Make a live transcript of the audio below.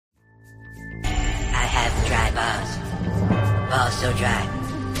balls so dry,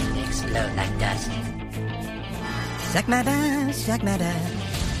 they explode like dust. Suck my balls, suck my balls.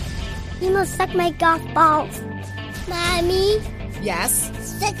 You must suck my golf balls. Mommy? Yes?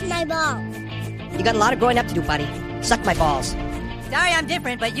 Suck my balls. You got a lot of growing up to do, buddy. Suck my balls. Sorry I'm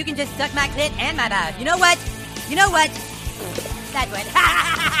different, but you can just suck my clit and my balls. You know what? That would.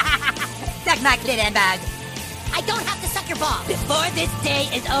 Suck my clit and balls. I don't have to suck your balls. Before this day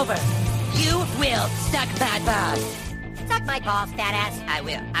is over, you will suck my balls. Suck my balls, fat ass. I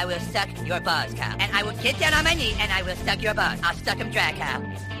will. I will suck your balls, Kyle. And I will get down on my knee and I will suck your balls. I'll suck them dry, Kyle.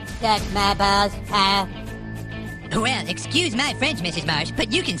 Suck my balls, Kyle. Well, excuse my French, Mrs. Marsh,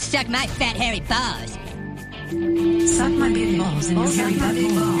 but you can suck my fat, hairy balls. Suck my big balls in your hairy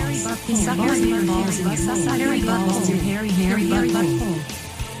balls. Suck your big balls in your hairy balls. Your hairy butthole.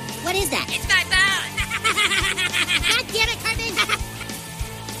 What is that? It's my balls. God damn it, Carmen!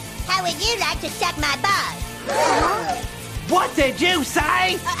 How would you like to suck my balls? What did you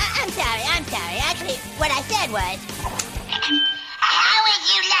say? I'm sorry. Actually, what I said was... How would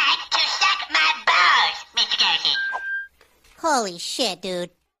you like to suck my balls, Mr. Garrison? Holy shit, dude.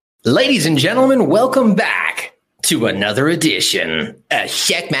 Ladies and gentlemen, welcome back to another edition of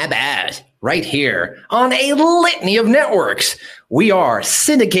Check My Balls, right here on a litany of networks. We are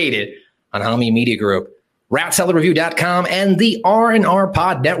syndicated on Homie Media Group, RatSellerReview.com, and the R&R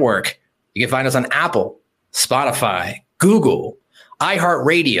Pod Network. You can find us on Apple, Spotify, Google,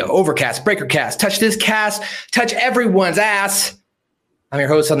 iHeartRadio, Overcast, Breakercast, Touch This Cast, Touch Everyone's Ass. I'm your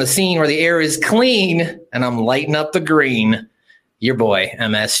host on the scene where the air is clean, and I'm lighting up the green. Your boy,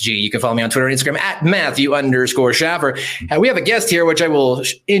 MSG. You can follow me on Twitter and Instagram at Matthew_Schaffer. And we have a guest here, which I will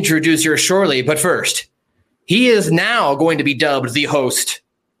introduce here shortly. But first, he is now going to be dubbed the host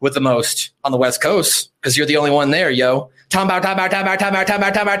with the most on the West Coast, because you're the only one there, yo. Time out.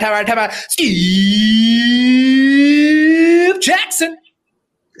 Steve Jackson.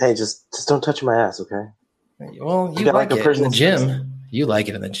 Hey, just don't touch my ass, okay? Well, you like it in the gym. You like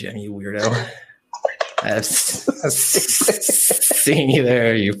it in the gym, you weirdo. I've seen you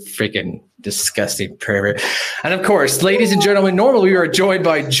there, you freaking disgusting pervert. And of course, ladies and gentlemen, normally we are joined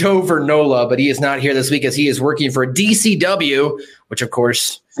by Joe Vernola, but he is not here this week as he is working for DCW, which of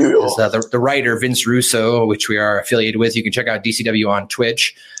course is the writer Vince Russo, which we are affiliated with. You can check out DCW on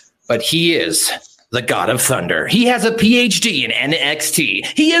Twitch. But he is the God of Thunder. He has a PhD in NXT.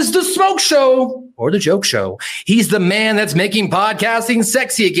 He is the Smoke Show or the Joke Show. He's the man that's making podcasting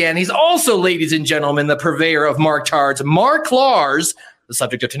sexy again. He's also, ladies and gentlemen, the purveyor of Mark Tards, Mark Lars, the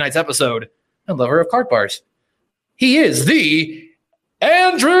subject of tonight's episode, and lover of cart bars. He is the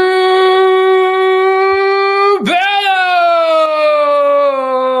Andrew Bello.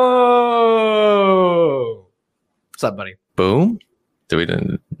 What's up, buddy? Boom. Do we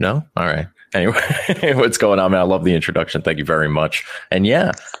didn't know? All right. Anyway, what's going on, man? I love the introduction. Thank you very much. And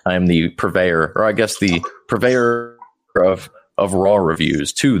yeah, I'm the purveyor, or I guess the purveyor of Raw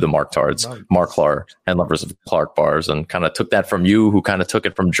reviews to the Mark Tards, Mark Clark, and lovers of Clark bars, and kind of took that from you, who kind of took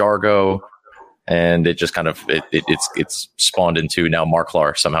it from Jargo, and it just kind of it's spawned into now Mark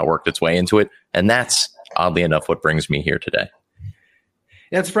Clark somehow worked its way into it, and that's oddly enough what brings me here today.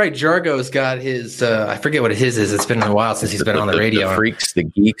 That's right. Jargo's got his, I forget what his is. It's been a while since he's been on the radio. The freaks, the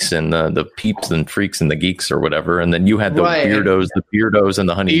geeks, and the peeps and freaks and the geeks or whatever. And then you had the beardos and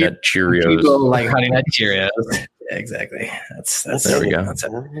the Honey Nut Cheerios. People like Honey Nut Cheerios. Exactly. That's there we go.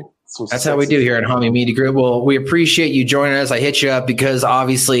 That's how we do here at Homie Media Group. Well, we appreciate you joining us. I hit you up because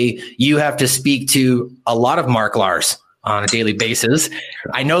obviously you have to speak to a lot of Mark Lars on a daily basis.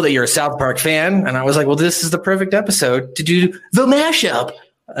 I know that you're a South Park fan, and I was like, well, this is the perfect episode to do the mashup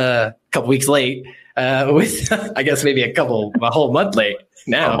a couple weeks late with, I guess, maybe a whole month late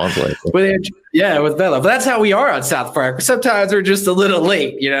now. A month late. With Bello. But that's how we are on South Park. Sometimes we're just a little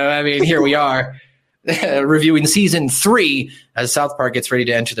late, you know? I mean, here we are reviewing season 3 as South Park gets ready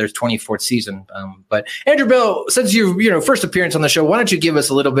to enter their 24th season. But Andrew Bello, since you first appearance on the show, why don't you give us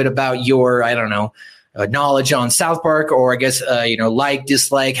a little bit about your, I don't know, knowledge on South Park, or I guess, like,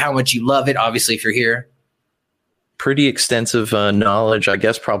 dislike, how much you love it, obviously, if you're here. Pretty extensive knowledge. I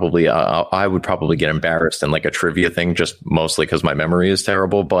guess probably I would probably get embarrassed in like a trivia thing, just mostly because my memory is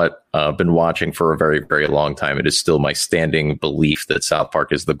terrible, but I've been watching for a very, very long time. It is still my standing belief that South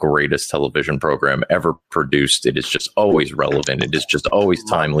Park is the greatest television program ever produced. It is just always relevant. It is just always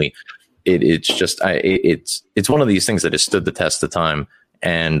timely. It's one of these things that has stood the test of time.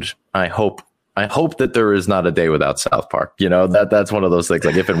 And I hope that there is not a day without South Park. That's one of those things,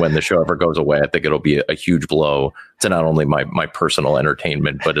 like if and when the show ever goes away, I think it'll be a huge blow to not only my personal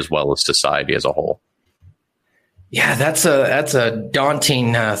entertainment, but as well as society as a whole. Yeah, that's a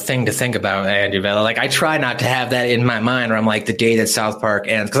daunting thing to think about, Andrew Bello. Like, I try not to have that in my mind where I'm like, the day that South Park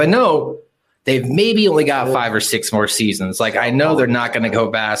ends, because I know they've maybe only got 5 or 6 more seasons. Like, I know they're not going to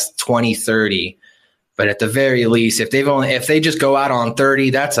go past 2030, but at the very least, if they just go out on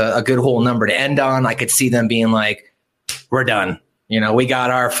 30, that's a good whole number to end on. I could see them being like, we're done. We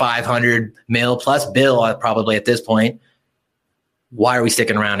got our 500 mil plus bill probably at this point. Why are we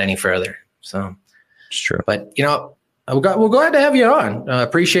sticking around any further? So It's true. But, we're glad to have you on.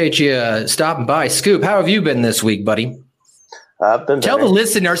 Appreciate you stopping by. Scoop, how have you been this week, buddy? I've been Tell better. the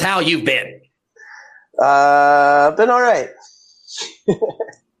listeners how you've been. I've been all right.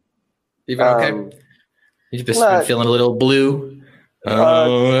 You've been okay? You've just been feeling a little blue? A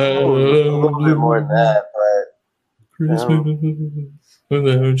little bit more than that, but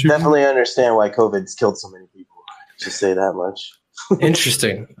definitely understand why COVID's killed so many people. Just say that much.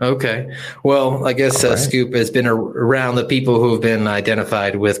 Interesting. Okay. Well, I guess Scoop has been around the people who have been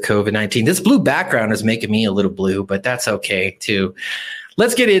identified with COVID-19. This blue background is making me a little blue, but that's okay too.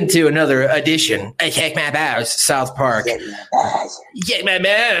 Let's get into another edition of Check My Bows, South Park. Check My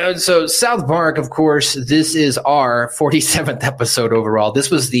Bows. So South Park, of course, this is our 47th episode overall. This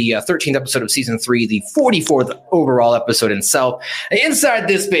was the 13th episode of season 3, the 44th overall episode itself. And inside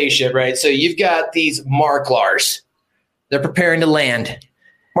this spaceship, right? So you've got these Marklars. They're preparing to land.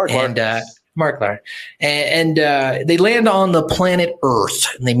 Marklar. And they land on the planet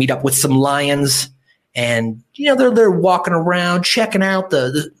Earth, and they meet up with some lions. And, they're walking around, checking out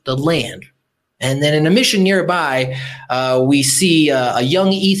the land. And then in a mission nearby, we see a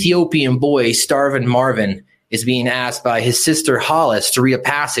young Ethiopian boy, Starvin Marvin, is being asked by his sister Hollis to read a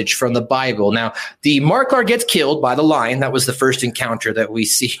passage from the Bible. Now, the Marklar gets killed by the lion. That was the first encounter that we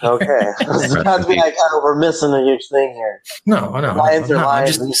see. Okay. I was about to be like, we're missing a huge thing here. No. Lions are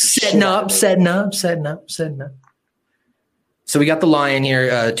lions. I'm just setting up. So we got the lion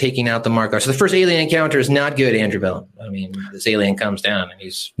here taking out the Marklar. So the first alien encounter is not good, Andrew Bell. I mean, this alien comes down and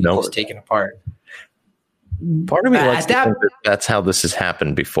he's taken apart. Part of me likes to think that that's how this has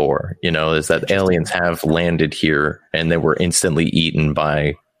happened before, is that aliens have landed here and they were instantly eaten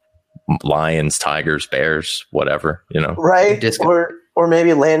by lions, tigers, bears, whatever, Right. Or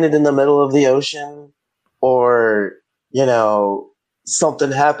maybe landed in the middle of the ocean, or,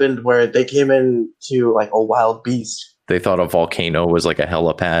 something happened where they came into like a wild beast. They thought a volcano was like a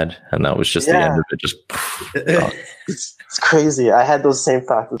helipad, and that was just the end of it. Just it's crazy. I had those same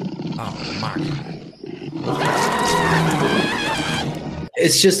thoughts. Oh, Mark.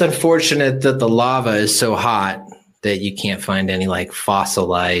 It's just unfortunate that the lava is so hot that you can't find any like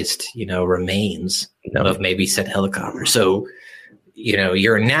fossilized, remains of maybe said helicopter. So,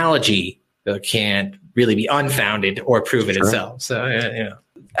 your analogy can't really be unfounded or proven itself. So,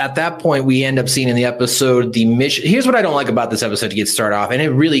 at that point, we end up seeing in the episode the mission. Here's what I don't like about this episode to get started off, and it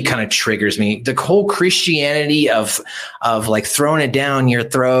really kind of triggers me. The whole Christianity of like throwing it down your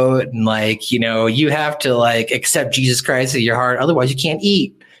throat, and like, you have to like accept Jesus Christ in your heart, otherwise you can't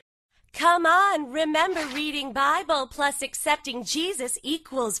eat. Come on, remember reading Bible plus accepting Jesus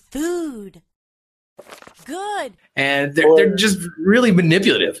equals food. Good. And they're just really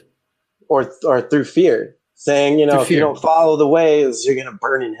manipulative. Or through fear. Saying, if you don't follow the ways, you're going to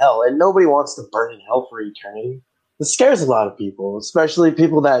burn in hell. And nobody wants to burn in hell for eternity. It scares a lot of people, especially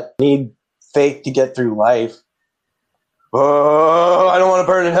people that need faith to get through life. Oh, I don't want to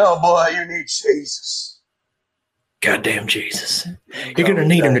burn in hell, boy. You need Jesus. Goddamn Jesus. You're going to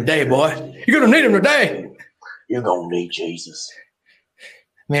need him today, boy. You're going to need him today. You're going to need Jesus.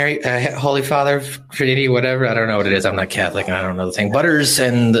 Mary, Holy Father, Trinity, whatever. I don't know what it is. I'm not Catholic, and I don't know the thing. Butters,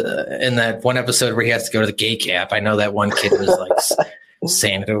 and in that one episode where he has to go to the gay camp, I know that one kid was like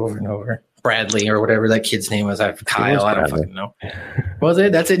saying it over and over. Bradley or whatever that kid's name was. Kyle. I don't fucking know. Was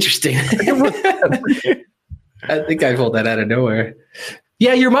it? That's interesting. I think I pulled that out of nowhere.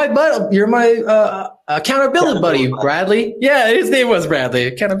 Yeah, you're my accountability buddy, Bradley. Yeah, his name was Bradley.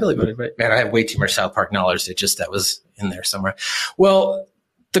 Accountability buddy. Man, I have way too much South Park knowledge. That was in there somewhere. Well,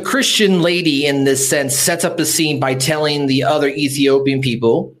 the Christian lady in this sense sets up the scene by telling the other Ethiopian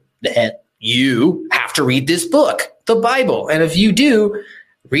people that you have to read this book, the Bible. And if you do,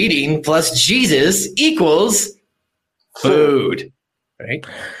 reading plus Jesus equals food, right?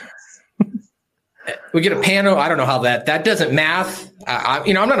 We get a panel. I don't know how that doesn't math.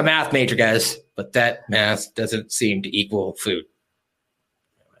 I'm not a math major, guys, but that math doesn't seem to equal food.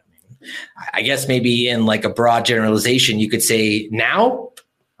 I guess maybe in like a broad generalization, you could say now,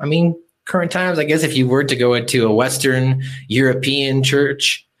 current times, I guess if you were to go into a Western European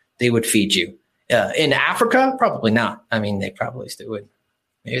church, they would feed you. In Africa, probably not. They probably still would.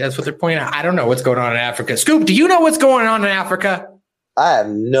 Maybe that's what they're pointing out. I don't know what's going on in Africa. Scoop, do you know what's going on in Africa? I have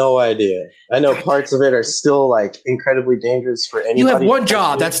no idea. I know parts of it are still like incredibly dangerous for anybody. You have one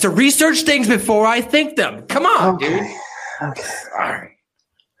job. That's to research things before I think them. Come on, dude. Okay. All right.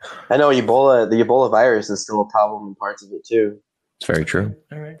 I know the Ebola virus is still a problem in parts of it too. It's very true.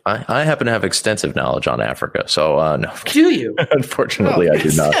 All right. I happen to have extensive knowledge on Africa, so no. Do you? Unfortunately, I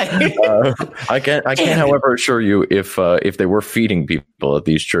do not. I can, however, assure you, if they were feeding people at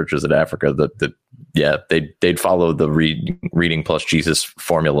these churches in Africa, they'd follow the reading plus Jesus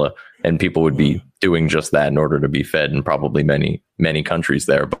formula, and people would be doing just that in order to be fed in probably many countries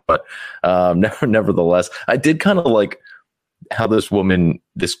there. But nevertheless, I did kind of like how this woman,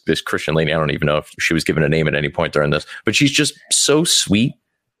 this Christian lady, I don't even know if she was given a name at any point during this, but she's just so sweet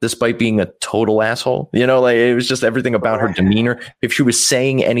despite being a total asshole. You know, like it was just everything about her demeanor. If she was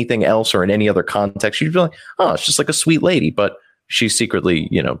saying anything else or in any other context, she'd be like, oh, it's just like a sweet lady. But she's secretly,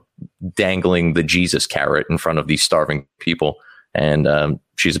 dangling the Jesus carrot in front of these starving people. And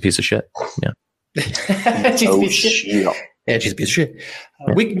she's a piece of shit. Yeah. She's a piece of shit. Yeah, she's a piece of shit.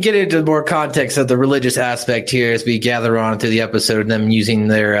 We can get into more context of the religious aspect here as we gather on through the episode, them using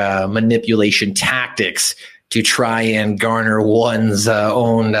their manipulation tactics to try and garner one's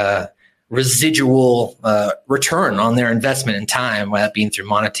own residual return on their investment in time, whether that being through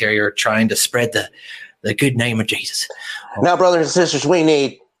monetary or trying to spread the good name of Jesus. Now, brothers and sisters, we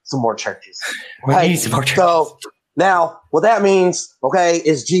need some more churches. We need some more churches. So now what that means, okay,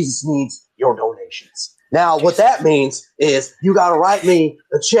 is Jesus needs your donations. Now, what that means is you got to write me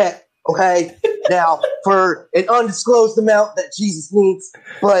a check, okay? Now, for an undisclosed amount that Jesus needs.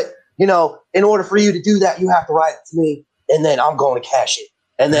 But, in order for you to do that, you have to write it to me, and then I'm going to cash it.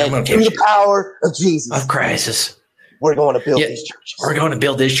 And then through the power of Jesus. Of Christ. We're going to build these churches. We're going to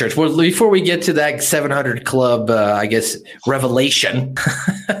build this church. Well, before we get to that 700 Club, revelation,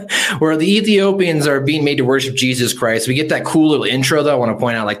 where the Ethiopians are being made to worship Jesus Christ, we get that cool little intro, though. I want to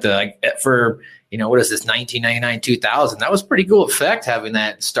point out, what is this, 1999, 2000? That was pretty cool effect, having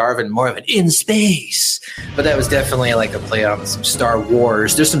that Starvin Marvin in space. But that was definitely like a play on some Star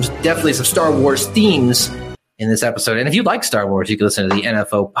Wars. There's definitely some Star Wars themes in this episode. And if you like Star Wars, you can listen to the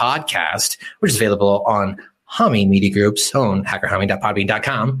NFO podcast, which is available on Humming Media Group's own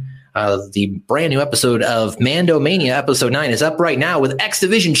hackerhumming.podbean.com. The brand new episode of Mando Mania, episode 9, is up right now with X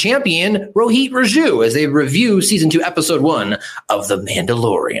Division champion Rohit Raju as they review season 2, episode 1 of The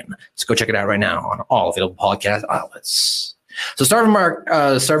Mandalorian. So go check it out right now on all available podcast outlets. So Starvin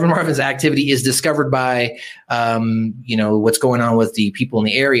Marvin's activity is discovered by, what's going on with the people in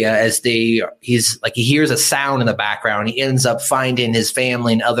the area as he hears a sound in the background. He ends up finding his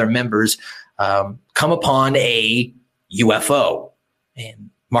family and other members come upon a UFO, and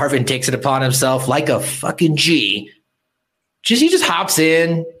Marvin takes it upon himself like a fucking G. He just hops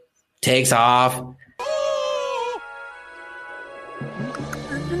in, takes off.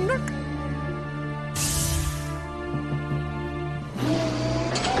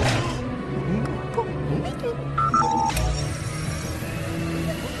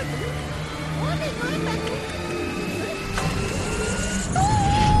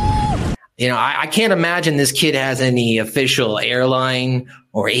 I can't imagine this kid has any official airline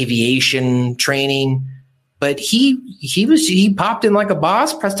or aviation training, but he popped in like a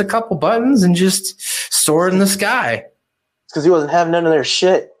boss, pressed a couple buttons, and just soared in the sky. It's because he wasn't having none of their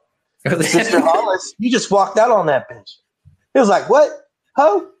shit. Mr. Hollis, he just walked out on that bitch. He was like, "What?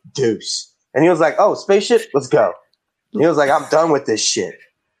 Ho? Deuce." And he was like, "Oh, spaceship, let's go." And he was like, "I'm done with this shit."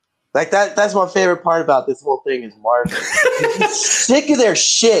 Like that's my favorite part about this whole thing is Marvin. He's sick of their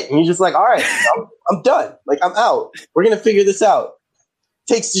shit. And you're just like, all right, I'm done. Like, I'm out. We're going to figure this out.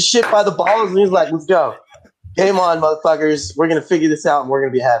 Takes the shit by the balls and he's like, let's go. Game on, motherfuckers. We're going to figure this out and we're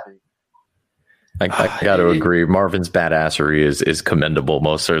going to be happy. I got to agree. Marvin's badassery is commendable,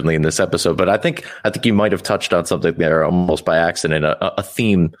 most certainly in this episode. But I think you might have touched on something there almost by accident, a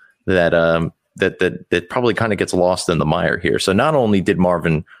theme that probably kind of gets lost in the mire here. So not only did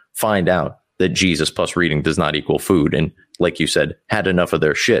Marvin find out that Jesus plus reading does not equal food, and like you said, had enough of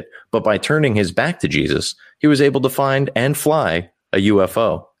their shit, but by turning his back to Jesus, he was able to find and fly a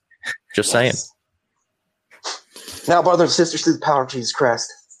UFO. Just saying. Now, brothers and sisters, through the power of Jesus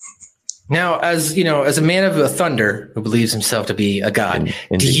Christ. Now, as a man of thunder who believes himself to be a god,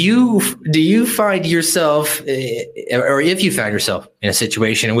 do you find yourself, or if you found yourself in a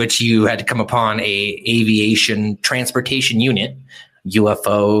situation in which you had to come upon a aviation transportation unit,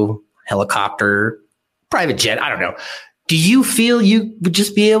 UFO, helicopter, private jet, I don't know, do you feel you would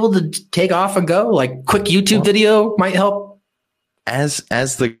just be able to take off and go? Like quick YouTube video might help? As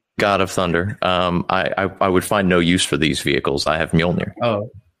the God of Thunder. I would find no use for these vehicles. I have Mjolnir. Oh,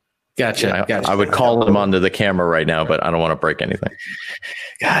 gotcha. I would call him onto the camera right now, but I don't want to break anything.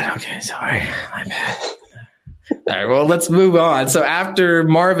 God, okay, sorry. My bad. All right, well, let's move on. So after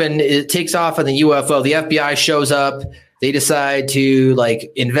Marvin takes off on the UFO, the FBI shows up. They decide to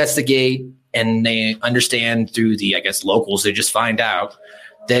like investigate, and they understand through the, I guess, locals. They just find out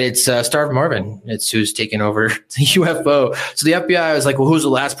that it's Starvin Marvin. It's who's taking over the UFO. So the FBI was like, well, who's the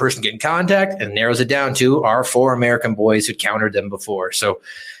last person to get in contact? And narrows it down to our 4 American boys who countered them before. So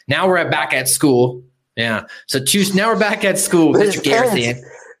now we're back at school. Yeah. So now we're back at school. Mr. Garrison.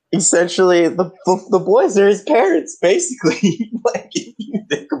 Essentially, the boys are his parents, basically. Like, if you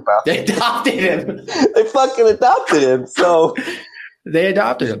think about it. They adopted him. They fucking adopted him. So they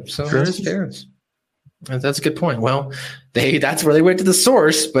adopted him. So they're his parents. That's a good point. Well, that's where they went to the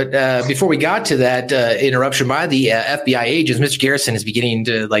source. But before we got to that interruption by the FBI agents, Mr. Garrison is beginning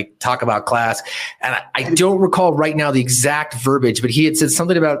to like talk about class. And I don't recall right now the exact verbiage, but he had said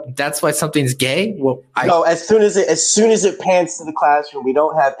something about that's why something's gay. Well, no, as soon as it pans to the classroom, we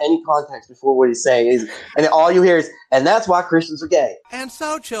don't have any context before what he's saying and all you hear is, and that's why Christians are gay. And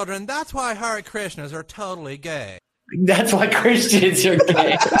so, children, that's why Hare Krishnas are totally gay. That's why Christians are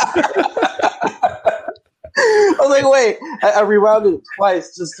gay. I was like, wait, I rewound it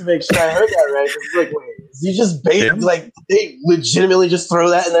twice just to make sure I heard that right. It's like, wait, is he just like they legitimately just throw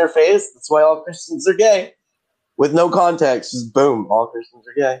that in their face? That's why all Christians are gay. With no context, just boom, all Christians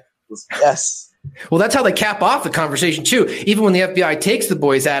are gay. Yes. Well, that's how they cap off the conversation too. Even when the FBI takes the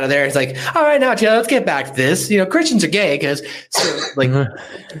boys out of there, it's like, all right, now, let's get back to this. You know, Christians are gay because, like,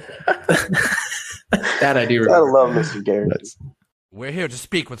 that I do remember. I love Mr. Garrett. We're here to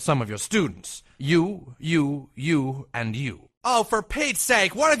speak with some of your students. You, and you. Oh, for Pete's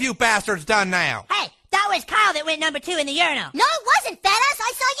sake, what have you bastards done now? Hey, that was Kyle that went number 2 in the urinal. No, it wasn't, fat ass.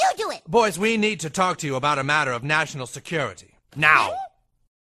 I saw you do it. Boys, we need to talk to you about a matter of national security. Now.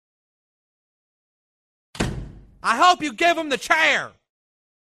 I hope you give him the chair.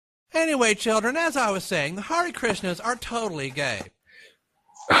 Anyway, children, as I was saying, the Hare Krishnas are totally gay.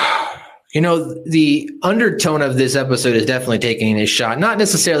 You know, the undertone of this episode is definitely taking a shot, not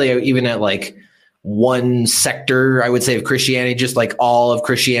necessarily even at like one sector, I would say, of Christianity, just like all of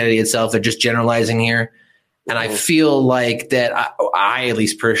Christianity itself. They're just generalizing here. And I feel like that I at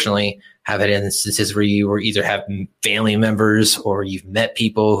least personally have had instances where you either have family members or you've met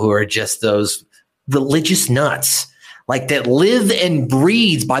people who are just those religious nuts, like that live and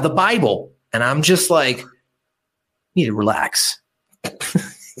breathe by the Bible. And I'm just like, you need to relax.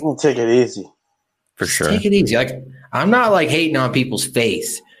 We'll take it easy. For sure. Take it easy. Like, I'm not like hating on people's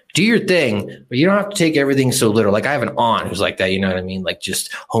faith. Do your thing, but you don't have to take everything so literal. Like I have an aunt who's like that, you know what I mean? Like just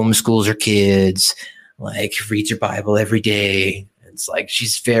homeschools her kids, like reads her Bible every day. It's like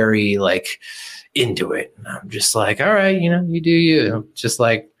she's very like into it. And I'm just like, all right, you know, you do you. Just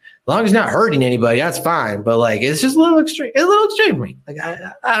like, as long as you're not hurting anybody, that's fine. But like, it's just a little extreme. It's a little extreme for me. Like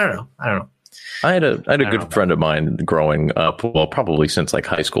I don't know. I had a good friend of mine growing up, well, probably since like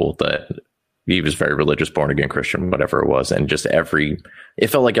high school, that he was very religious, born again Christian, whatever it was. And just it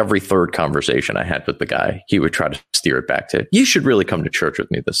felt like every third conversation I had with the guy, he would try to steer it back to, you should really come to church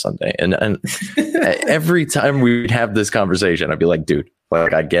with me this Sunday. And every time we'd have this conversation, I'd be like, dude,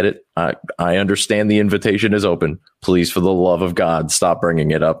 like, I get it. I understand the invitation is open. Please, for the love of God, stop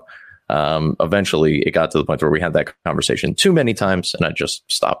bringing it up. Eventually it got to the point where we had that conversation too many times and I just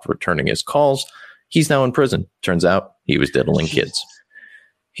stopped returning his calls. He's now in prison. Turns out he was diddling kids.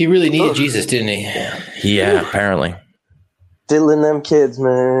 He really needed Jesus, didn't he? Yeah, apparently. Diddling them kids,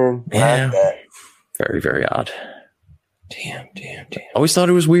 man. Yeah. Very, very odd. Damn. Always thought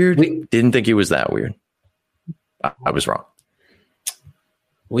it was weird. Didn't think he was that weird. I was wrong.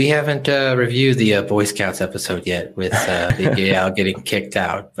 We haven't reviewed the Boy Scouts episode yet with Big Al getting kicked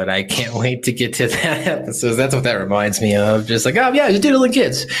out, but I can't wait to get to that episode. That's what that reminds me of. Just like, oh, yeah, he's diddling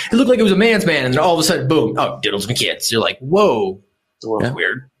kids. It looked like it was a man's man, and then all of a sudden, boom, oh, diddles some kids. You're like, whoa. That's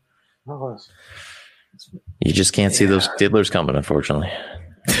weird. You just can't see those diddlers coming, unfortunately.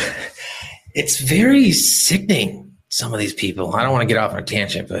 It's very sickening, some of these people. I don't want to get off on a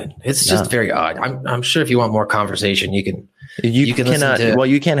tangent, but it's just very odd. I'm sure if you want more conversation, you can cannot. Well,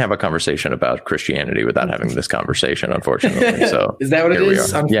 you can't have a conversation about Christianity without having this conversation, unfortunately. So is that what it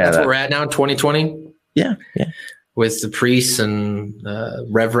is? That's where we're at now in 2020. Yeah. With the priests and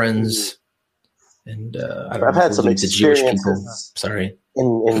reverends, and I've had some experiences. Sorry,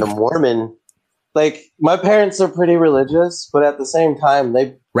 in the Mormon. Like my parents are pretty religious, but at the same time,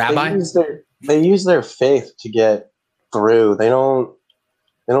 they use their faith to get through. They don't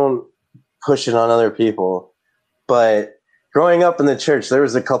push it on other people, but growing up in the church, there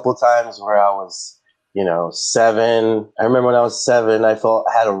was a couple times where I was, 7. I remember when I was 7, I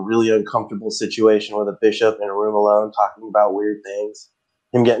had a really uncomfortable situation with a bishop in a room alone talking about weird things.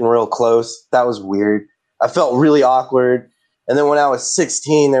 Him getting real close. That was weird. I felt really awkward. And then when I was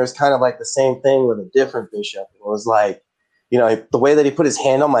 16, there was kind of like the same thing with a different bishop. It was like, the way that he put his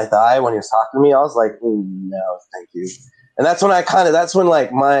hand on my thigh when he was talking to me, I was like, no, thank you. And that's when that's when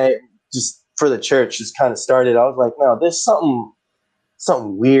like my, just for the church just kind of started. I was like, no, there's something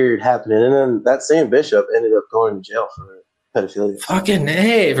weird happening. And then that same bishop ended up going to jail for pedophilia. Fucking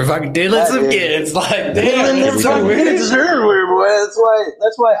hey, for fucking diddling some kids. Like, damn, it's so weird. It's weird, boy.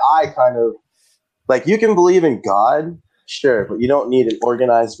 That's why I kind of, like, you can believe in God, sure, but you don't need an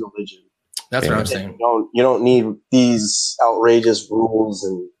organized religion. That's what I'm saying. You don't need these outrageous rules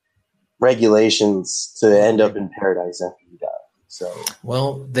and regulations to end up in paradise after you die. So,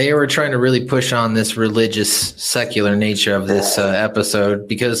 well, they were trying to really push on this religious, secular nature of this episode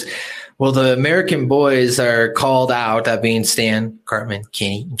because, well, the American boys are called out. That being Stan, Cartman,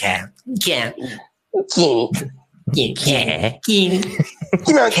 Kenny, and Cat. Cat.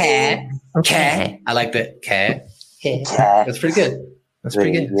 Cat. I like that. Cat. That's pretty good. That's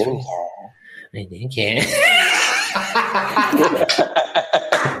pretty good.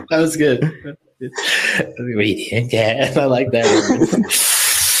 That was good. I like that.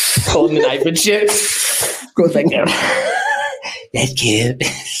 Holding the knife and shit. Goes back down. That's cute.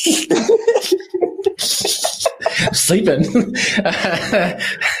 Sleeping.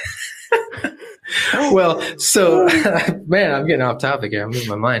 Well, so, man, I'm getting off topic here. I'm losing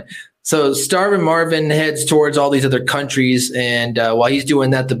my mind. So Starvin Marvin heads towards all these other countries, and while he's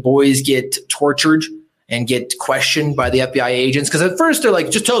doing that, the boys get tortured and get questioned by the FBI agents. Because at first they're like,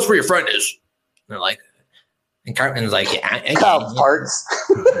 just tell us where your friend is. And they're like, and Cartman's like, yeah. Cow parts.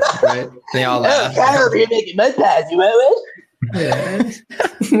 Right? They all laugh. You're making mud pies, you know it? Yeah.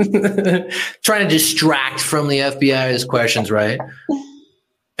 Trying to distract from the FBI's questions, right?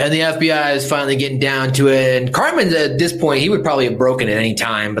 And the FBI is finally getting down to it. And Cartman, at this point, he would probably have broken at any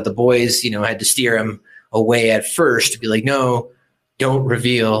time, but the boys, had to steer him away at first to be like, no, don't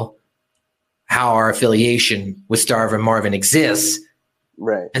reveal how our affiliation with Starvin Marvin exists.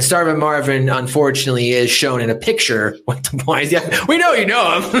 Right. And Starvin Marvin, unfortunately, is shown in a picture with the boys. Yeah, we know you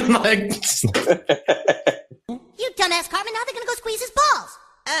know him. Like, you dumbass Cartman, now they're going to go squeeze his balls.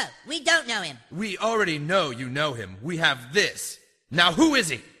 Oh, we don't know him. We already know you know him. We have this. Now, who is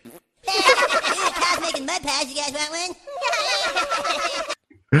he? Cow's making mud pies. You guys want one?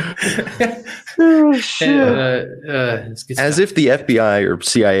 Oh, shit. As if the FBI or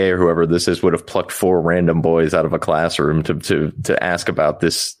CIA or whoever this is would have plucked 4 random boys out of a classroom to ask about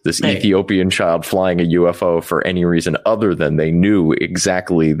this Ethiopian child flying a UFO for any reason other than they knew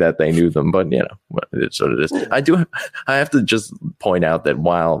exactly that they knew them. But it's what it is. I have to just point out that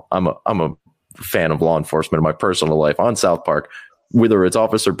while I'm a fan of law enforcement in my personal life on South Park, whether it's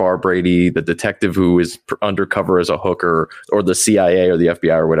Officer Bar Brady, the detective who is undercover as a hooker, or the CIA or the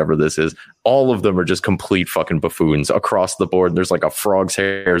FBI or whatever this is, all of them are just complete fucking buffoons across the board. There's like a frog's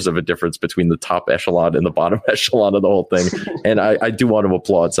hairs of a difference between the top echelon and the bottom echelon of the whole thing. And I do want to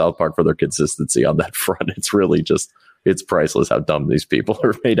applaud South Park for their consistency on that front. It's really it's priceless how dumb these people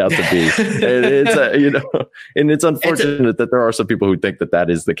are made out to be. And it's unfortunate that there are some people who think that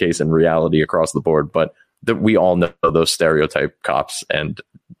is the case in reality across the board, but that we all know those stereotype cops, and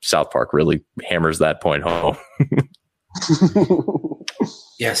South Park really hammers that point home.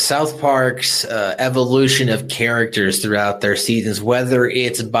 Yeah, South Park's evolution of characters throughout their seasons, whether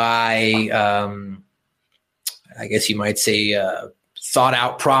it's by, I guess you might say, thought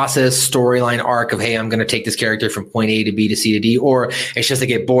out process, storyline arc of, hey, I'm going to take this character from point A to B to C to D, or it's just they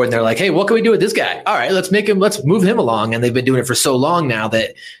get bored and they're like, hey, what can we do with this guy? All right, let's move him along. And they've been doing it for so long now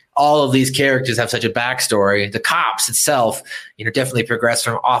that all of these characters have such a backstory. The cops itself, definitely progressed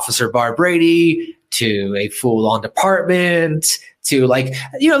from Officer Bar Brady to a full-on department to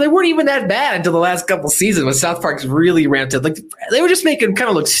they weren't even that bad until the last couple seasons when South Park's really ramped up. Like, they were just making kind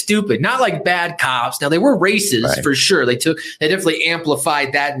of look stupid, not like bad cops. Now, they were racist, right, for sure. They definitely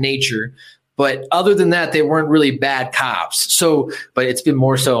amplified that nature. But other than that, they weren't really bad cops. So, but it's been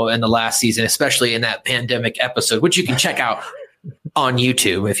more so in the last season, especially in that pandemic episode, which you can check out on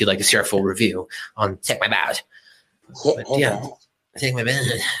YouTube if you'd like to see our full review on Take My Bad. But yeah, Take My Bad.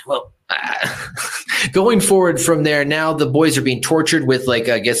 Well, going forward from there, now the boys are being tortured with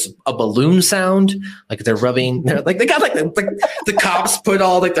I guess a balloon sound, like they're rubbing. They got the cops put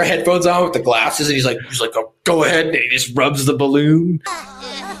all their headphones on with the glasses, and he's like, go ahead, and he just rubs the balloon.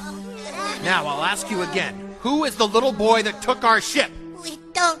 Now I'll ask you again: who is the little boy that took our ship? We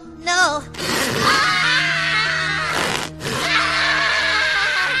don't know.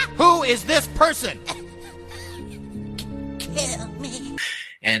 is this person? Kill me.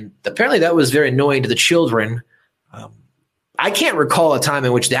 And apparently that was very annoying to the children. I can't recall a time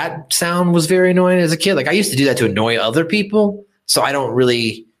in which that sound was very annoying as a kid. Like I used to do that to annoy other people. So I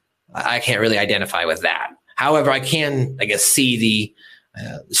can't really identify with that. However, I can, I guess, see the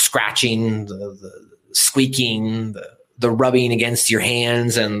scratching, the squeaking, the rubbing against your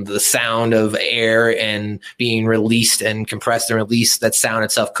hands and the sound of air and being released and compressed and released. That sound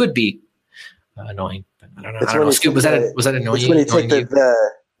itself could be annoying. I don't know. Scoop, was that annoying? It's when you take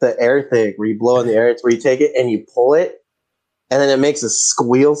the air thing where you blow in the air. It's where you take it and you pull it, and then it makes a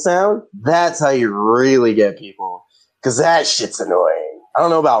squeal sound. That's how you really get people, because that shit's annoying. I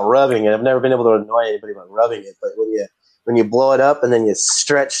don't know about rubbing it. I've never been able to annoy anybody by rubbing it, but when you blow it up and then you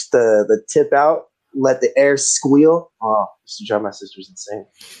stretch the tip out, let the air squeal. Oh, this used to drive my sisters insane.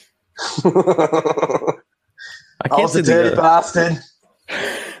 I can't say dirty bastard.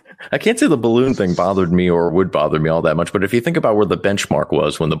 I can't say the balloon thing bothered me or would bother me all that much, but if you think about where the benchmark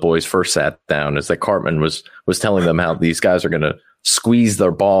was when the boys first sat down, is that Cartman was telling them how these guys are going to squeeze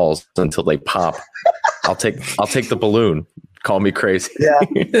their balls until they pop. I'll take the balloon. Call me crazy. Yeah.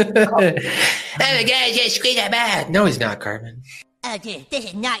 Hey, guys, just squeeze that bad. No, he's not, Cartman. Oh, dude, this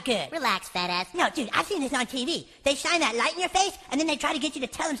is not good. Relax, fat ass. No, dude, I've seen this on TV. They shine that light in your face, and then they try to get you to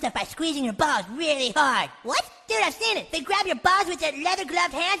tell them stuff by squeezing your balls really hard. What? Dude, I've seen it. They grab your balls with their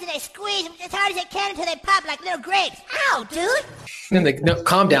leather-gloved hands, and they squeeze them as hard as they can until they pop like little grapes. Ow, dude! No,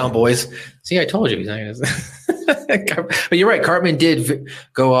 calm down, boys. See, I told you. He's not gonna... But you're right. Cartman did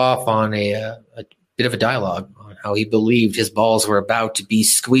go off on a bit of a dialogue on how he believed his balls were about to be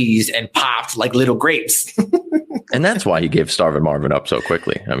squeezed and popped like little grapes. And that's why he gave Starvin Marvin up so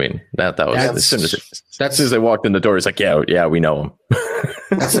quickly. I mean, that was as soon as they walked in the door, he's like, yeah, we know him.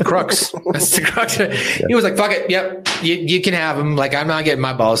 That's the crux. Yeah. He was like, fuck it. Yep. You can have him. Like, I'm not getting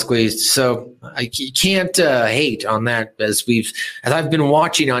my balls squeezed. So you can't hate on that as I've been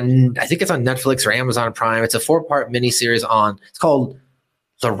watching on, I think it's on Netflix or Amazon Prime. It's a 4-part miniseries it's called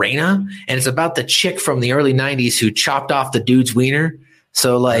Lorena. And it's about the chick from the early 90s who chopped off the dude's wiener.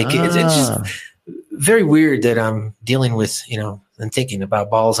 So like, it's just very weird that I'm dealing with, and thinking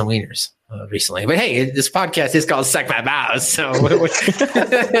about balls and wieners recently. But hey, this podcast is called Suck My Balls, so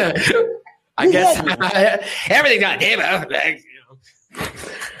I guess everything's on table.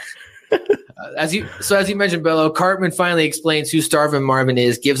 As you mentioned, Bello, Cartman finally explains who Starvin Marvin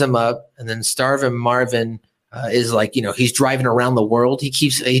is, gives him up, and then Starvin Marvin is like, he's driving around the world. He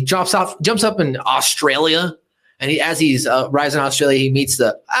jumps up in Australia. And as he's rising in Australia, he meets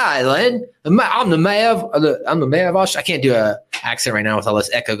the island. I'm the mayor of Australia. I can't do an accent right now with all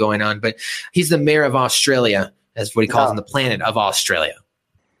this echo going on, but he's the mayor of Australia. That's what he calls him, the planet of Australia.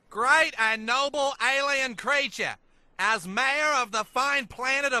 Great and noble alien creature. As mayor of the fine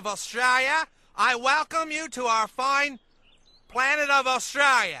planet of Australia, I welcome you to our fine planet of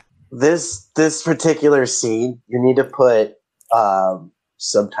Australia. This particular scene, you need to put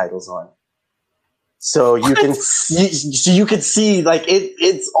subtitles on. So you can see like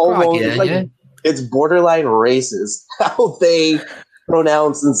it's almost it's borderline racist how they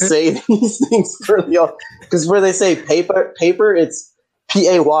pronounce and say these things for the, because where they say paper, it's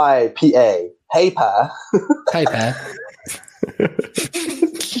PAYPA, paper. Paper.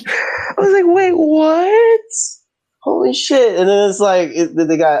 I was like, wait, what? Holy shit! And then it's like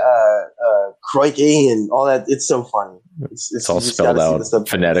they got crikey and all that. It's so funny. It's all spelled out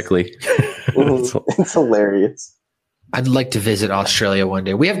phonetically. It's hilarious. I'd like to visit Australia one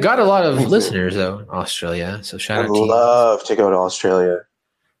day. We have got a lot of listeners though in Australia, so shout out to you. I'd love to go to Australia.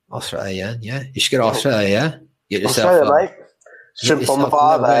 Australia, yeah. You should go to Australia, yeah. Get yourself Australia, mate. Shrimp on the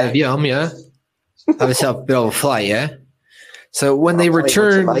bar, yeah. Have yourself a bit of a flight, yeah. So when they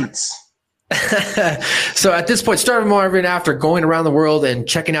return. So at this point, Starvin Marvin, after going around the world and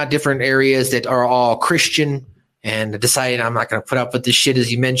checking out different areas that are all Christian and deciding I'm not going to put up with this shit,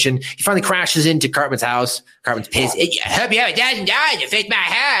 as you mentioned, he finally crashes into Cartman's house. Cartman's pissed. I hope you have $1,000 to fix my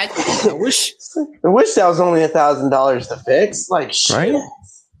head. I wish that was only $1,000 to fix. Like, shit. Right?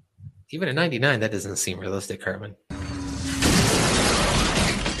 Even at 99, that doesn't seem realistic, Cartman.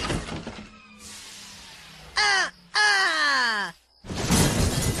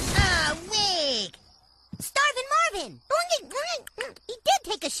 He did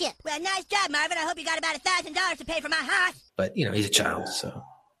take a shit. Well, nice job, Marvin. I hope you got about $1,000 to pay for my house. But, he's a child, so,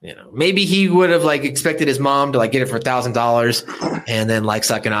 maybe he would have, expected his mom to, get it for $1,000 and then,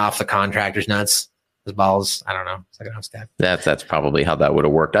 sucking off the contractor's nuts. His balls, I don't know. It's like an stab. That's probably how that would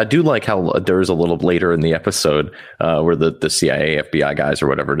have worked. I do like how there's a little later in the episode where the CIA, FBI guys or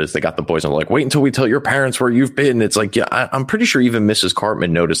whatever it is, they got the boys and like, wait until we tell your parents where you've been. It's like, yeah, I'm pretty sure even Mrs.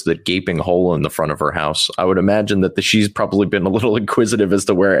 Cartman noticed the gaping hole in the front of her house. I would imagine that she's probably been a little inquisitive as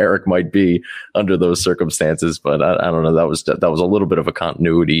to where Eric might be under those circumstances. But I don't know. That was a little bit of a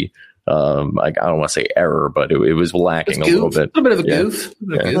continuity. I don't want to say error, but it was lacking a little bit. A little bit of a goof.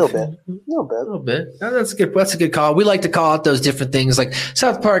 A little bit. No, that's a good call. We like to call out those different things. Like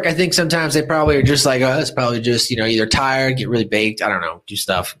South Park, I think sometimes they probably are just like, it's probably just, either tired, get really baked, I don't know, do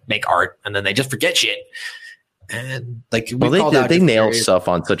stuff, make art, and then they just forget shit. And like, they nail stuff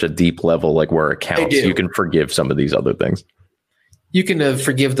on such a deep level, like where it counts. You can forgive some of these other things. You can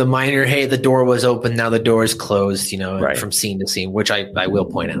forgive the minor, hey, the door was open, now the door is closed, right. From scene to scene, which I will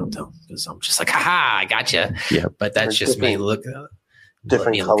point out, though, because I'm just like, haha, I gotcha. Yeah. But that's just me.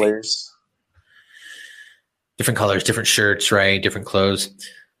 Different colors. Different colors, different shirts, right? Different clothes.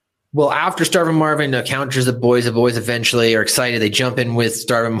 Well, after Starvin Marvin encounters the boys eventually are excited. They jump in with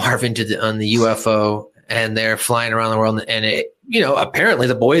Starvin Marvin on the UFO, and they're flying around the world, and apparently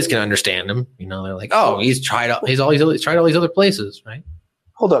the boys can understand him. They're like, oh, he's tried all these other places, right?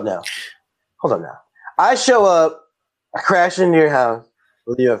 Hold up now. I show up, I crash into your house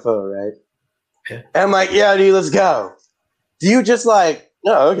with a UFO, right? Okay. And I'm like, yeah, dude, let's go. Do you just like,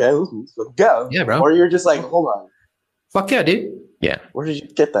 no, okay, let's go. Yeah, bro. Or you're just like, hold on. Fuck yeah, dude. Yeah. Where did you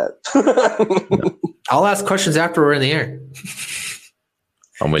get that? I'll ask questions after we're in the air.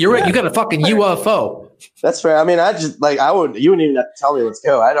 You're right. You got a fucking UFO. That's fair. I mean, you wouldn't even have to tell me let's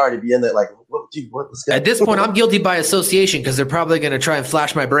go. I'd already be in there like, let's go. At this point, I'm guilty by association because they're probably going to try and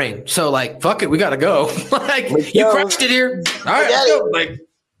flash my brain. So like, fuck it, we got to go. You crushed it here. All right, let's go.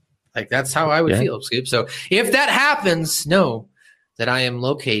 Like that's how I would feel, Scoop. So if that happens, know that I am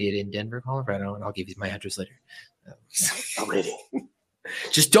located in Denver, Colorado, and I'll give you my address later. I'm ready.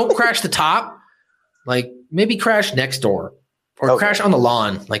 Just don't crash the top. Like maybe crash next door. Or crash on the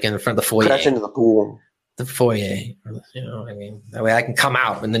lawn, like in front of the foyer. Crash into the pool. The foyer. That way I can come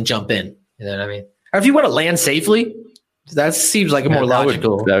out and then jump in. You know what I mean? Or if you want to land safely, that seems like a more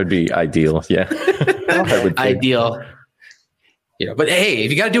logical. That would be ideal. Yeah. Ideal. But hey,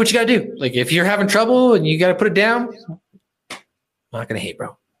 if you got to do what you got to do. Like if you're having trouble and you got to put it down, I'm not going to hate,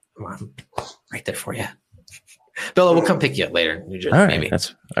 bro. Come on. Right there for you. Bello, we'll come pick you up later. All right. Maybe. I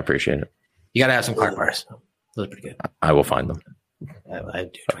appreciate it. You got to have some Clark bars. Those are pretty good. I will find them. I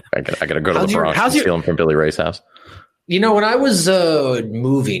got to go to the Bronx and steal them from Billy Ray's house. When I was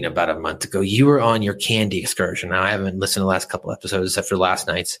moving about a month ago, you were on your candy excursion. Now, I haven't listened to the last couple episodes except for last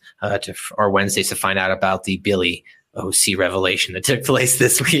night's or Wednesdays to find out about the Billy OC revelation that took place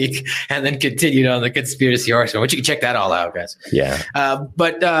this week and then continued on the conspiracy horseman, which you can check that all out, guys. Yeah.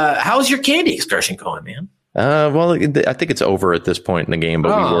 But how's your candy excursion going, man? Well, I think it's over at this point in the game,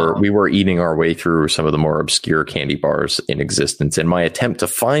 but we were eating our way through some of the more obscure candy bars in existence. And my attempt to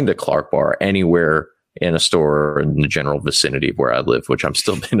find a Clark bar anywhere in a store in the general vicinity of where I live, which I'm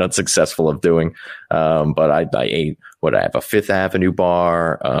still been unsuccessful of doing. But I ate I have a Fifth Avenue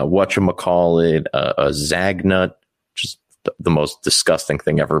bar, whatchamacallit, a Zagnut, just the most disgusting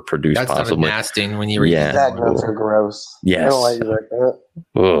thing ever produced. That's possibly nasty when you were Zagnuts are gross. Yes. I don't like it like that.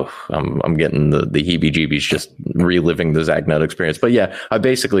 Oh, I'm getting the heebie-jeebies just reliving the Zagnut experience. But yeah, I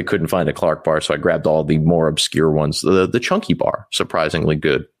basically couldn't find a Clark bar, so I grabbed all the more obscure ones. The Chunky bar, surprisingly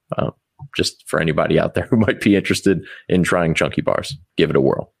good. Just for anybody out there who might be interested in trying Chunky bars, give it a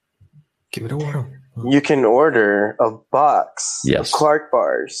whirl. Give it a whirl. You can order a box of Clark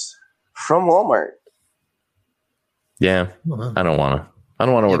bars from Walmart. Yeah, I don't want to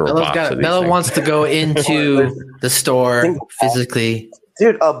order a box of these Bello things. wants to go into the store physically.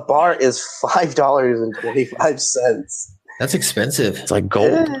 Dude, a bar is $5.25. That's expensive. It's like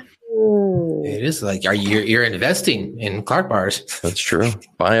gold. It is like you're investing in Clark bars. That's true.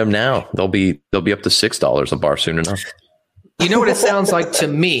 Buy them now. They'll be up to $6 a bar soon enough. You know what it sounds like to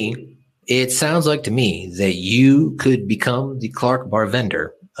me? It sounds like to me that you could become the Clark bar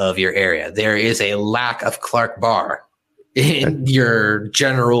vendor of your area. There is a lack of Clark bar in your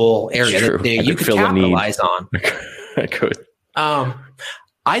general area that you could capitalize on. I could.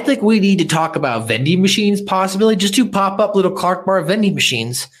 I think we need to talk about vending machines, possibly just to pop up little Clark bar vending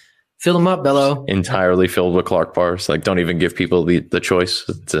machines. Fill them up, Bello. Entirely filled with Clark bars. Like, don't even give people the choice.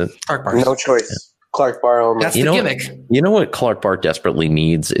 Clark bars. No choice. Yeah. Clark bar only. That's the gimmick. You know what Clark bar desperately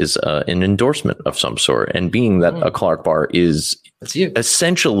needs is an endorsement of some sort. And being that a Clark bar is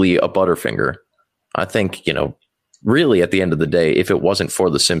essentially a Butterfinger, I think, really at the end of the day, if it wasn't for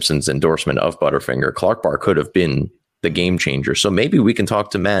the Simpsons endorsement of Butterfinger, Clark bar could have been the game changer. So maybe we can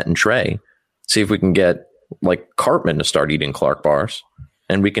talk to Matt and Trey, See if we can get like Cartman to start eating Clark bars,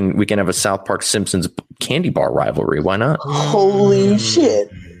 and we can have a South Park Simpsons candy bar rivalry. Why not? Holy shit!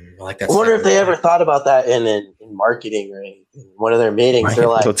 I like that. I wonder if they ever thought about that in marketing or in one of their meetings. Right. They're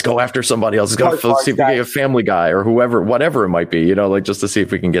like, let's go after somebody else. Let's see if we can get a Family Guy or whatever it might be, like just to see if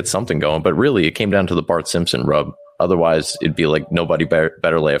we can get something going. But really, it came down to the Bart Simpson rub. Otherwise, it'd be like nobody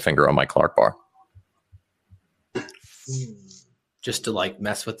better lay a finger on my Clark bar. Just to like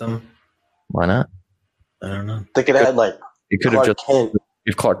mess with them. Why not? I don't know. They could have had like it could have just Kent.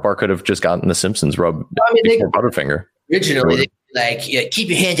 If Clark Bar could have just gotten the Simpsons rub before Butterfinger. Originally, they like keep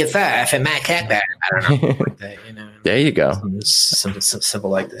your hands afar from my cat bar. I don't know. Like that, There you go. Simple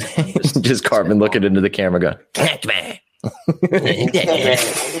like that. Just Cartman looking into the camera, going, "Cat man."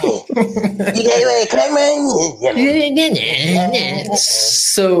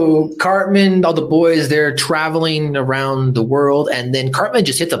 So Cartman, all the boys, they're traveling around the world, and then Cartman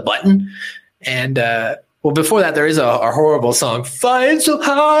just hits a button, and well, before that, there is a horrible song. Flying so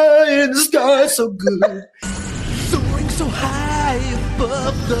high in the sky, so good. Soaring so high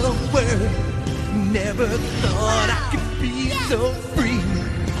above the world. Never thought I could be so free.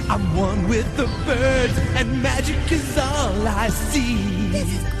 I'm one with the birds, and magic is all I see. This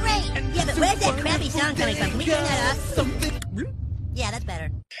is great. Yeah, but where's that crappy song coming from? Can we turn that up? Yeah, that's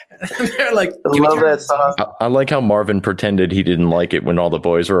better. They're like, I love that song. I like how Marvin pretended he didn't like it when all the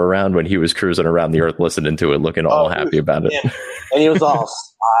boys were around, when he was cruising around the earth listening to it, looking all happy about it. Yeah. And he was all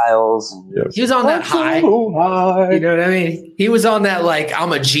smiles. He was on that high. You know what I mean? He was on that like,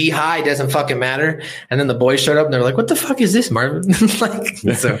 I'm a G high, doesn't fucking matter. And then the boys showed up and they're like, what the fuck is this, Marvin? Like,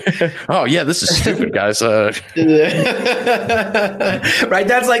 so. Oh yeah, this is stupid, guys. Right?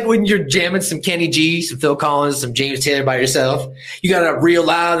 That's like when you're jamming some Kenny G, some Phil Collins, some James Taylor by yourself. You got it up real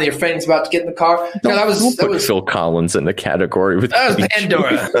loud and your friend's about to get in the car. No, that was Phil Collins in the category with that was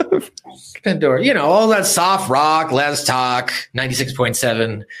Pandora. Pandora. All that soft rock, Let's Talk,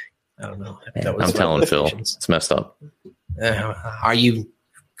 96.7. I don't know. I'm telling Phil, it's messed up. Are you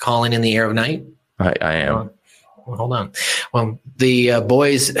calling in the air of night? I am. Well, hold on. Well, the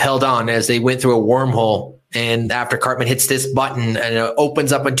boys held on as they went through a wormhole. And after Cartman hits this button and it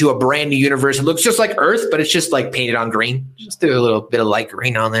opens up into a brand new universe, it looks just like Earth, but it's just like painted on green. Just do a little bit of light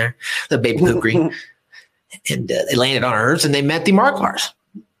green on there, the baby blue green. And they landed on Earth and they met the Marklars.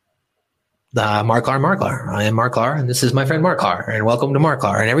 The Marklar. I am Marklar, and this is my friend Marklar. And welcome to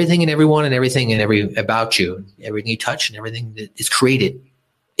Marklar. And everything and everyone and everything and every about you, everything you touch and everything that is created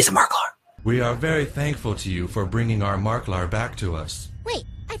is a Marklar. We are very thankful to you for bringing our Marklar back to us. Wait,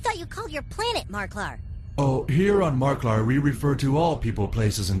 I thought you called your planet Marklar. Oh, here on Marklar, we refer to all people,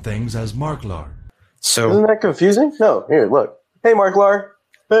 places, and things as Marklar. So isn't that confusing? No, here, look. Hey, Marklar.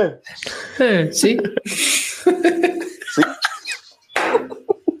 Hey. See?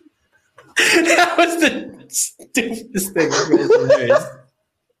 That was the stupidest thing.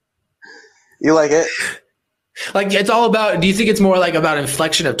 You like it? Like, it's all about, do you think it's more like about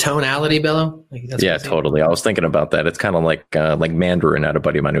inflection of tonality, Bello? Like, yeah, totally. I was thinking about that. It's kind of like Mandarin. I had a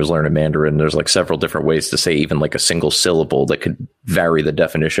buddy of mine who was learning Mandarin. There's like several different ways to say even like a single syllable that could vary the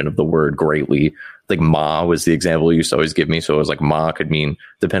definition of the word greatly. Like ma was the example he used to always give me. So it was like ma could mean,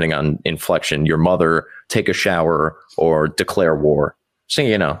 depending on inflection, your mother, take a shower, or declare war.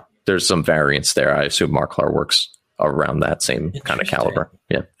 So, there's some variance there. I assume Marklar works around that same kind of caliber.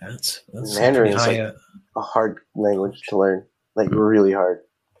 Yeah. That's Mandarin is like a hard language to learn, like really hard.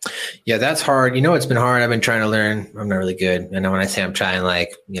 Yeah, that's hard. It's been hard. I've been trying to learn. I'm not really good. And when I say I'm trying,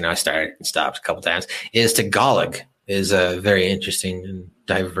 like, I started and stopped a couple times. Is Tagalog is a very interesting and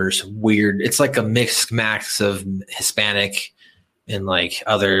diverse, weird. It's like a mixed max of Hispanic and like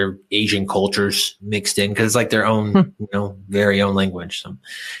other Asian cultures mixed in, because it's like their own, very own language. So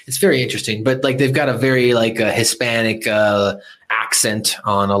it's very interesting. But like they've got a very like a Hispanic accent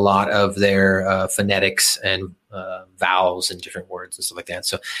on a lot of their phonetics and vowels and different words and stuff like that.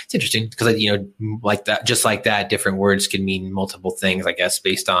 So it's interesting because like that, just like that, different words can mean multiple things, I guess,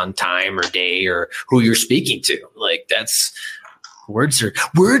 based on time or day or who you're speaking to. Like that's. Words are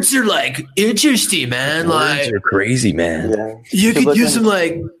like interesting, man. Words are crazy, man. Yeah. You could use them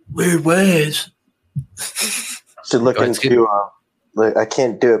like weird ways. Should look into I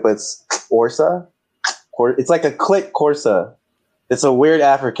can't do it, but it's Orsa. It's like a click Corsa. It's a weird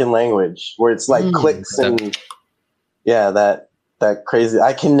African language where it's like clicks and that crazy.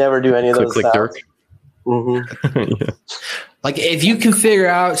 I can never do any of those sounds. Dirk. Mm-hmm. Yeah. Like if you can figure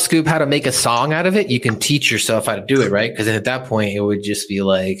out, Scoop, how to make a song out of it, you can teach yourself how to do it, right? Because at that point, it would just be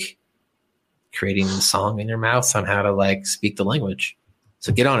like creating a song in your mouth on how to like speak the language.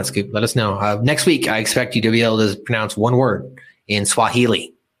 So get on it, Scoop. Let us know. Next week, I expect you to be able to pronounce one word in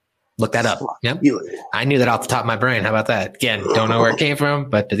Swahili. Look that up. Yep. I knew that off the top of my brain. How about that? Again, don't know where it came from,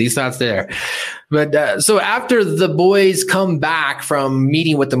 but these thoughts there. But so after the boys come back from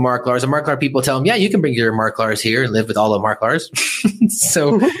meeting with the Marklars, the Marklar people tell them, yeah, you can bring your Marklars here and live with all the Marklars.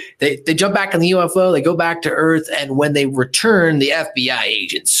 So they jump back in the UFO. They go back to Earth. And when they return, the FBI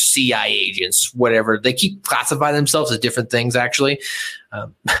agents, CIA agents, whatever, they keep classifying themselves as different things, actually.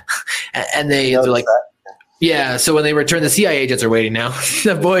 And they're like, yeah, so when they return, the CIA agents are waiting now.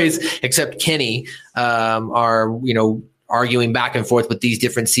 The boys, except Kenny, are, arguing back and forth with these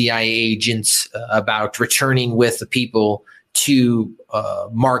different CIA agents about returning with the people to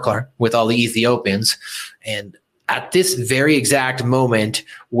Marklar with all the Ethiopians. And at this very exact moment,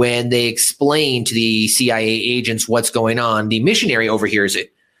 when they explain to the CIA agents what's going on, the missionary overhears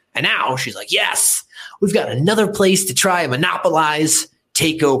it. And now she's like, yes, we've got another place to try and monopolize,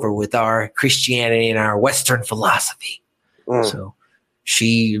 take over with our Christianity and our Western philosophy. So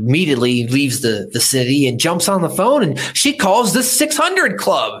she immediately leaves the city and jumps on the phone, and she calls the 600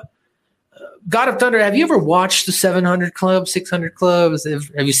 Club. God of Thunder, have you ever watched the 700 Club, 600 Clubs?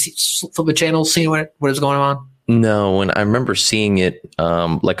 Have you flipped the channel, seen what is going on? No, and I remember seeing it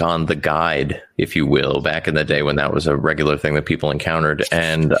like on the guide, if you will, back in the day when that was a regular thing that people encountered.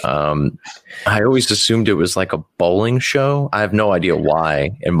 And I always assumed it was like a bowling show. I have no idea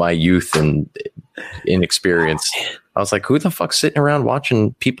why. In my youth and inexperience, I was like, who the fuck's sitting around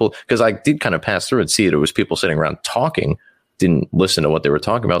watching people? Because I did kind of pass through and see it. It was people sitting around talking. Didn't listen to what they were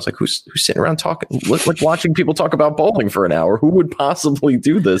talking about. I was like, who's sitting around talking, like watching people talk about bowling for an hour? Who would possibly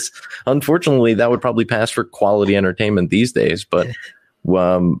do this? Unfortunately, that would probably pass for quality entertainment these days. But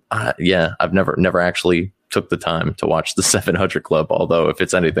I've never actually took the time to watch the 700 Club. Although if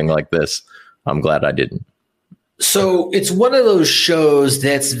it's anything like this, I'm glad I didn't. So it's one of those shows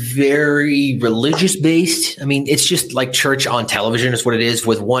that's very religious based. I mean, it's just like church on television is what it is,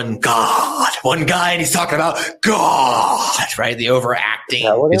 with one guy, and he's talking about God, right? The overacting.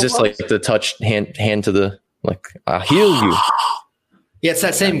 Is this like the touch hand to the, like, I'll heal you? Yeah, it's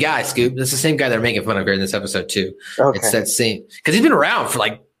that same guy, Scoop. It's the same guy they're making fun of here in this episode too. Okay. It's that same, because he's been around for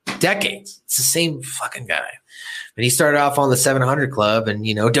like decades. It's the same fucking guy. And he started off on the 700 Club, and,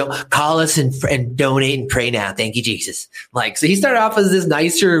 don't call us and donate and pray now. Thank you, Jesus. Like, so he started off as this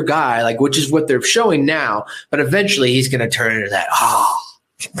nicer guy, like, which is what they're showing now. But eventually he's going to turn into that.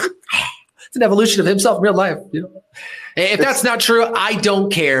 It's an evolution of himself in real life. If that's not true, I don't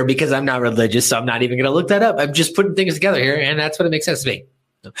care, because I'm not religious. So I'm not even going to look that up. I'm just putting things together here. And that's what it makes sense to me.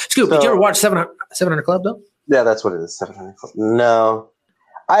 Scoop, did you ever watch 700 Club though? Yeah, that's what it is. 700 Club. No.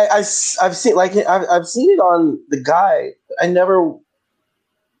 I've seen I've seen it on the guy. I never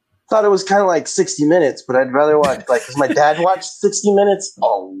thought it was kind of like 60 Minutes, but I'd rather watch because my dad watched 60 Minutes a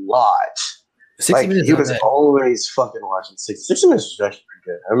lot. 60 Minutes. He was always fucking watching 60 Minutes was actually pretty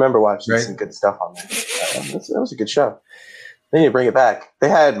good. I remember watching some good stuff on there. That was a good show. They need to bring it back. They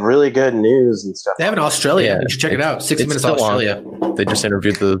had really good news and stuff. They have in Australia. You should check it out. 60 Minutes Australia. They just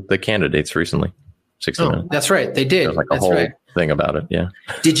interviewed the candidates recently. 60 Minutes. That's right. They did. There's like a whole thing about it. Yeah.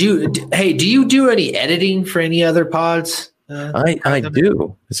 Do you do any editing for any other pods? I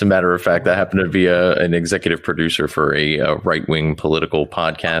do. As a matter of fact, I happen to be an executive producer for a right-wing political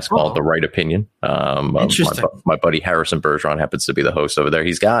podcast called The Right Opinion. Interesting. My buddy Harrison Bergeron happens to be the host over there.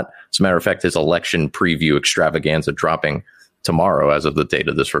 He's got, as a matter of fact, his election preview extravaganza dropping tomorrow as of the date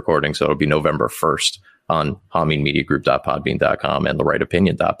of this recording. So it'll be November 1st on HaminMediaGroup.podbean.com and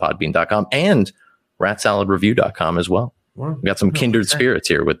TheRightOpinion.podbean.com and RatSaladReview.com as well. Wow. We got some kindred spirits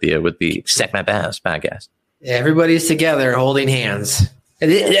here with the Set My Bass podcast. Everybody's together holding hands.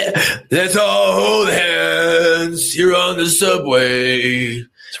 Let's all hold hands here on the subway.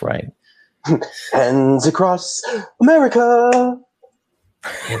 That's right. Hands across America.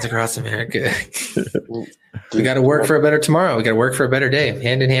 Hands across America. We got to work for a better tomorrow. We got to work for a better day.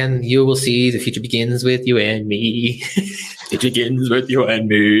 Hand in hand, you will see the future begins with you and me. It begins with you and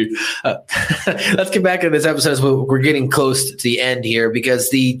me. Let's get back to this episode as we're getting close to the end here, because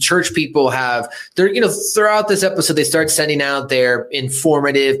the church people throughout this episode, they start sending out their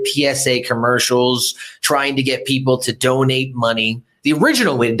informative PSA commercials, trying to get people to donate money. The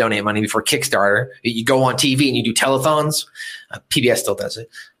original way to donate money before Kickstarter, you go on TV and you do telethons. PBS still does it,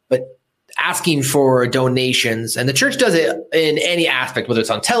 but asking for donations, and the church does it in any aspect, whether it's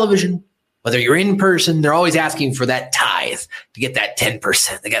on television, whether you're in person, they're always asking for that tithe to get that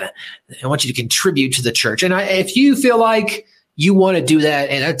 10%. I want you to contribute to the church. And if you feel like you want to do that,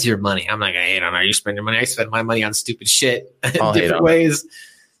 and that's your money, I'm not going to hate on it. You spend your money. I spend my money on stupid shit in different ways.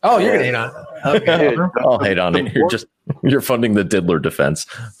 Oh, you're going to hate on it. Okay. I'll hate on it. You're funding the diddler defense.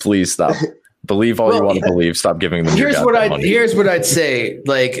 Please stop. Believe all you want to believe. Stop giving them here's your what money. Here's what I'd say.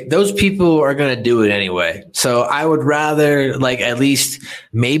 Like, those people are going to do it anyway. So I would rather, like, at least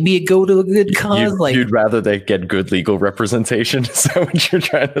maybe go to a good cause. You'd rather they get good legal representation? Is that what you're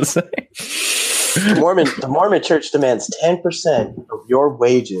trying to say? The Mormon Church demands 10% of your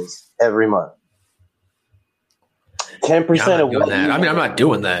wages every month. 10% of what? I mean, I'm not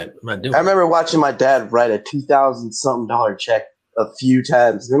doing that. I remember watching my dad write a $2,000-something check a few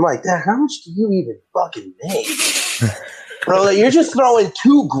times, and I'm like, Dad, how much do you even fucking make? Bro, like, you're just throwing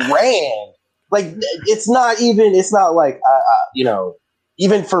 $2,000. Like, it's not like,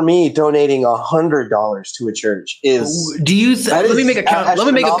 even for me, donating $100 to a church is. Do you? Let me make a counter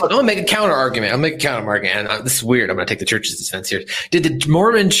argument. I'll make a counter argument. And this is weird. I'm going to take the church's defense here. Did the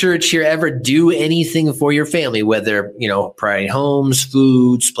Mormon Church here ever do anything for your family? Whether providing homes,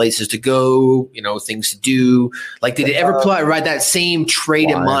 foods, places to go, things to do. Like, did it ever provide that same trade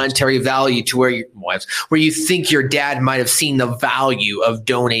and monetary value to where you think your dad might have seen the value of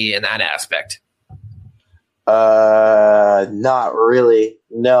donating in that aspect? Not really.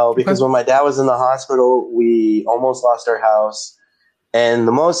 No, because when my dad was in the hospital, we almost lost our house. And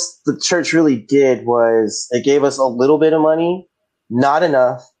the most the church really did was they gave us a little bit of money, not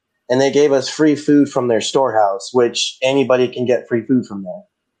enough. And they gave us free food from their storehouse, which anybody can get free food from there.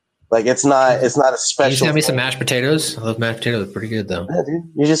 Like, it's not a special. Can you send me some mashed potatoes? I love mashed potatoes. They're pretty good, though. Yeah, dude.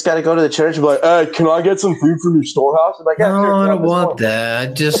 You just got to go to the church and be like, can I get some food from your storehouse? I'm like, yeah, no, I don't want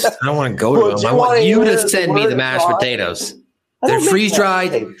that. I don't want to go to them. I want you to send me the mashed potatoes. They're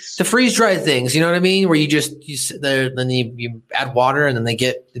freeze-dried. The freeze-dried things, you know what I mean? Where you sit there, then you add water, and then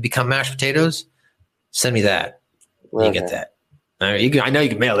they become mashed potatoes. Send me that. Okay. You get that. All right, I know you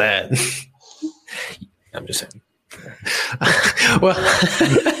can mail that. I'm just saying. Well,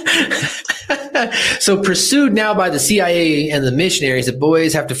 so pursued now by the CIA and the missionaries, the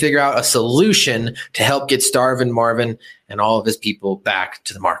boys have to figure out a solution to help get Starvin, Marvin, and all of his people back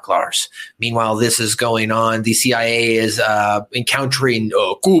to the Marklars. Meanwhile, this is going on. The CIA is encountering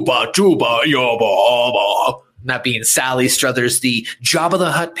Cuba, Juba, Yoba, not being Sally Struthers, the Jabba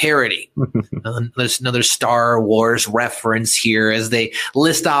the Hutt parody. There's another Star Wars reference here as they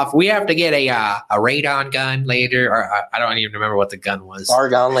list off. We have to get a radon gun later, or I don't even remember what the gun was.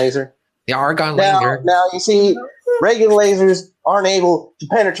 Argon laser. The argon laser. Now you see, regular lasers aren't able to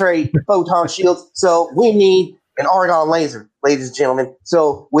penetrate photon shields, so we need an argon laser, ladies and gentlemen.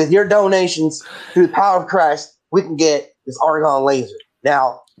 So with your donations through the power of Christ, we can get this argon laser.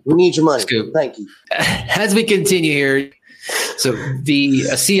 Now, we need your money. Scoop. Thank you. As we continue here, so the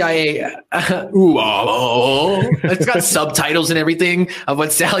CIA, it's got subtitles and everything of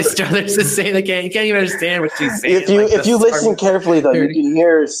what Sally Struthers is saying. You can't even understand what she's saying. If you listen carefully, though, you can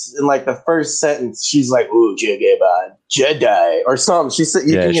hear in like the first sentence, she's like, "Ooh, Jedi," or something. She said,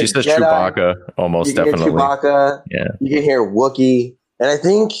 she says Jedi, Chewbacca, almost definitely. Chewbacca. Yeah, you can hear Wookiee, and I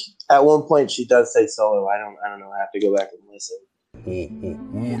think at one point she does say Solo. I don't know. I have to go back and listen. Solo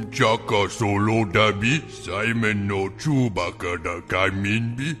dabi Simon no Chewbacca da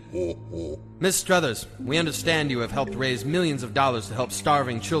Kaiminbi. Miss Struthers, we understand you have helped raise millions of dollars to help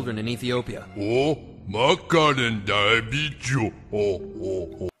starving children in Ethiopia.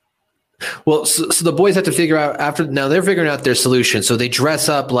 Well, so the boys have to figure out now they're figuring out their solution. So they dress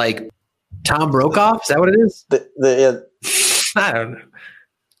up like Tom Brokaw. Is that what it is? I don't know.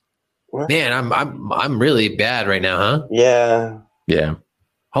 What? Man, I'm really bad right now, huh? Yeah.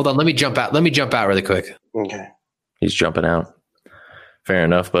 Hold on, let me jump out really quick. Okay. He's jumping out. Fair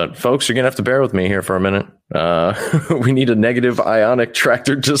enough, but folks, you're gonna have to bear with me here for a minute. We need a negative ionic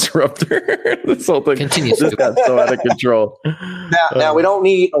tractor disruptor. This whole thing just got so out of control. Now we don't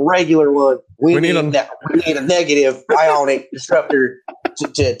need a regular one. We need a negative ionic disruptor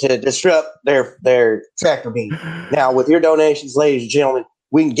to disrupt their tractor beam. Now, with your donations, ladies and gentlemen,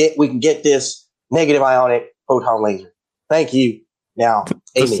 we can get this negative ionic photon laser. Thank you. Now,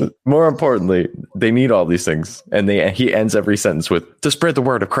 Amy. More importantly, they need all these things, and he ends every sentence with "to spread the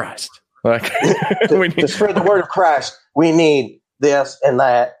word of Christ." Like, to spread the word of Christ, we need this and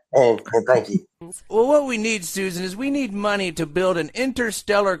that, and thank you. Well, what we need, Susan, is we need money to build an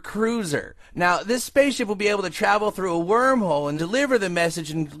interstellar cruiser. Now, this spaceship will be able to travel through a wormhole and deliver the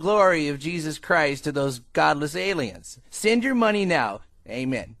message and glory of Jesus Christ to those godless aliens. Send your money now.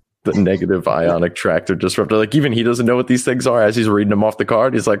 Amen. The negative ionic tractor disruptor. Like, even he doesn't know what these things are as he's reading them off the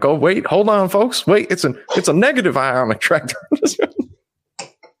card. He's like, "Oh, wait, hold on, folks. Wait, it's a negative ionic tractor."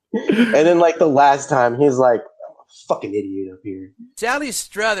 And then, like, the last time, he's like, "Fucking idiot up here." Sally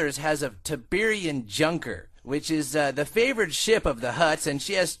Struthers has a Tiberian Junker, which is the favored ship of the Hutts, and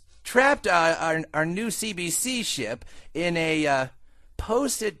she has trapped our new CBC ship in a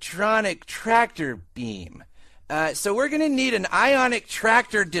positronic tractor beam. So we're going to need an ionic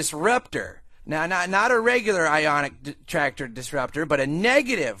tractor disruptor. Now, not a regular ionic tractor disruptor, but a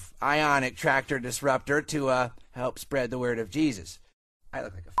negative ionic tractor disruptor to help spread the word of Jesus. I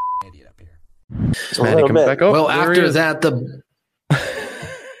look like a idiot up here. Well, after that,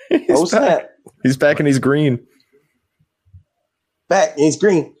 he's back and he's green. Back, he's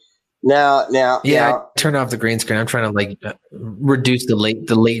green. Now. I turn off the green screen. I'm trying to reduce the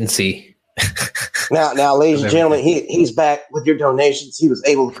latency. Now, ladies and gentlemen, he's back with your donations. He was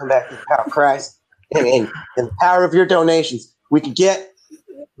able to come back to the power of Christ, and the power of your donations, we can get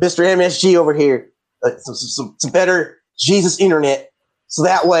Mr. MSG over here some better Jesus internet, so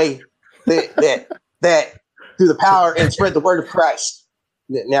that way that through the power and spread the word of Christ.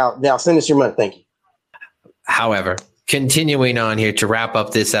 Now send us your money. Thank you. However, continuing on here to wrap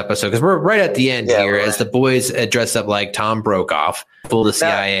up this episode, because we're right at the end here, as the boys dress up like Tom Brokaw, fool the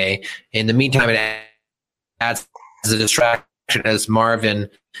CIA. In the meantime, it adds as a distraction as Marvin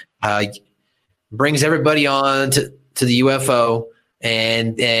brings everybody on to the UFO,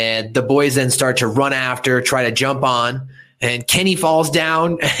 and the boys then start to run after, try to jump on, and Kenny falls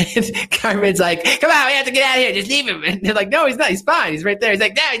down, and Carmen's like, come on, we have to get out of here, just leave him. And they're like, no, he's not, he's fine, he's right there. He's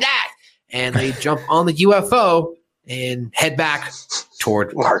like, no, he's not. And they jump on the UFO and head back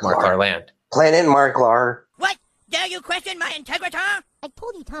toward Marklar land. Planet Marklar. What? Dare you question my integrity? I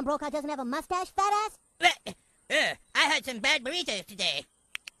told you Tom Brokaw doesn't have a mustache, fat ass. I had some bad burritos today.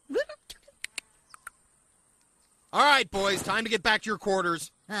 All right, boys, time to get back to your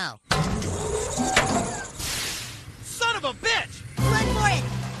quarters. Oh. Son of a bitch! Run for it!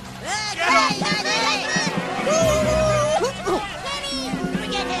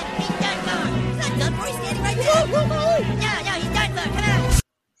 Forget him! He's done for! He's not done for, he's standing right there! No, he's done for, come on!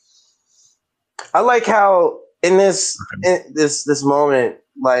 I like how in this moment,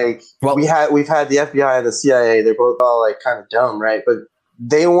 we've had the FBI and the CIA, they're both all kind of dumb, right? But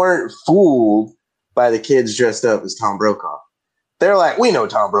they weren't fooled by the kids dressed up as Tom Brokaw. They're like, we know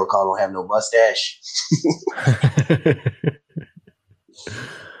Tom Brokaw don't have no mustache.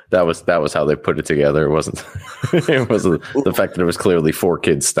 That was how they put it together. It wasn't. It wasn't the fact that it was clearly 4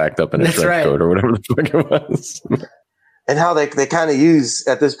 kids stacked up in a trench coat or whatever the fuck it was. And how they kind of use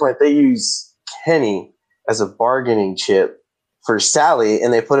at this point, they use Kenny as a bargaining chip for Sally,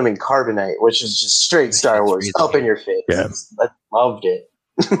 and they put him in carbonite, which is just straight Star Wars, up in your face. Yeah. I loved it.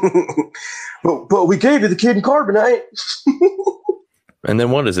 but we gave it the kid in carbonite. And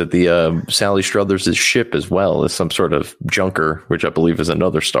then what is it? The Sally Struthers' ship as well is some sort of junker, which I believe is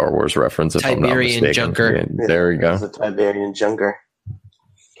another Star Wars reference. If I'm not mistaken. Junker. Yeah, there you go. It's a Tiberian junker.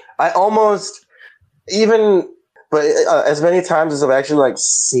 I almost but as many times as I've actually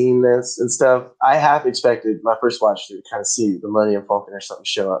seen this and stuff, I half expected my first watch to kind of see the Millennium Falcon or something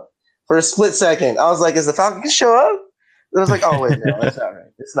show up. For a split second, I was like, "Is the Falcon gonna show up?" And I was like, "Oh wait, no, that's not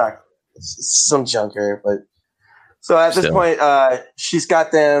right. It's not. It's some junker." But so at this point, she's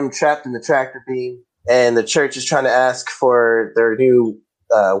got them trapped in the tractor beam, and the church is trying to ask for their new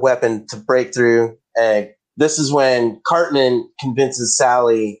weapon to break through. And this is when Cartman convinces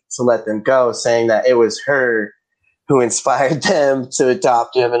Sally to let them go, saying that it was her who inspired them to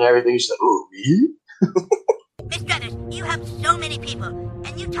adopt him and everything. She's like, "Oh, me?" Miss Struthers, you helped so many people,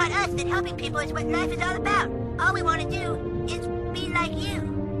 and you taught us that helping people is what life is all about. All we want to do is be like you.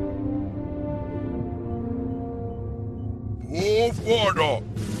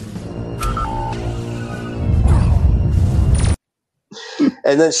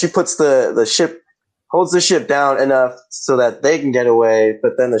 And then she puts the ship, holds the ship down enough so that they can get away,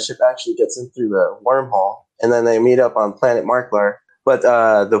 but then the ship actually gets in through the wormhole, and then they meet up on planet Marklar. But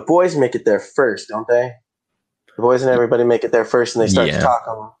the boys make it there first, don't they? The boys and everybody make it there first, and they start to talk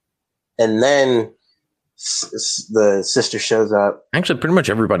to them. And then the sister shows up. Actually, pretty much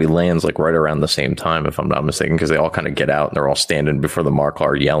everybody lands right around the same time, if I'm not mistaken, because they all kind of get out and they're all standing before the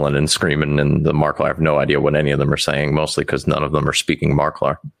Marklar yelling and screaming, and the Marklar have no idea what any of them are saying, mostly because none of them are speaking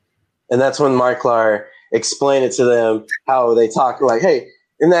Marklar. And that's when Marklar explained it to them, how they talk, hey,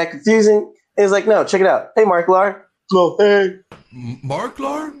 isn't that confusing? And he's like, no, check it out. Hey, Marklar. Oh, hey.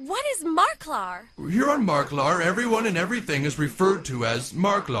 Marklar? What is Marklar? Here on Marklar, everyone and everything is referred to as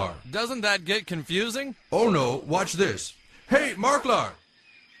Marklar. Doesn't that get confusing? Oh no, watch this. Hey, Marklar!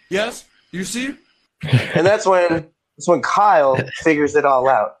 Yes? You see? And that's when Kyle figures it all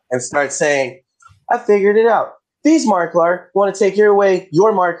out and starts saying, I figured it out. These Marklar want to take away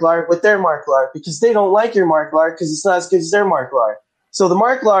your Marklar with their Marklar because they don't like your Marklar because it's not as good as their Marklar. So the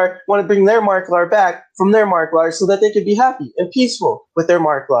Marklar want to bring their Marklar back from their Marklar so that they can be happy and peaceful with their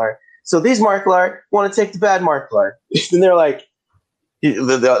Marklar. So these Marklar want to take the bad Marklar. And they're like,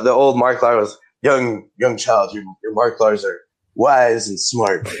 The old Marklar was young child. Your Marklars are wise and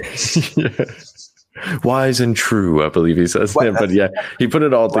smart. Yeah. Wise and true, I believe he says. Yeah, but yeah, he put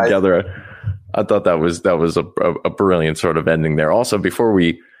it all together. I thought that was a brilliant sort of ending there. Also, before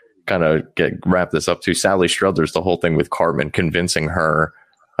we kind of wrap this up to Sally Struthers, the whole thing with Cartman convincing her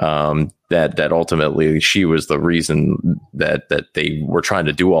that ultimately she was the reason that they were trying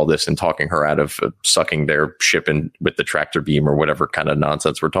to do all this and talking her out of sucking their ship in with the tractor beam or whatever kind of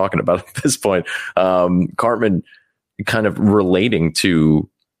nonsense we're talking about at this point. Cartman kind of relating to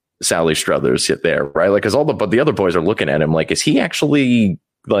Sally Struthers there, right? Like, because but the other boys are looking at him like, is he actually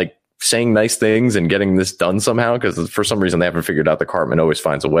like saying nice things and getting this done somehow? Because for some reason they haven't figured out that Cartman always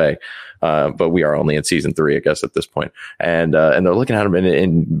finds a way. But we are only in season 3, I guess, at this point. And they're looking at him,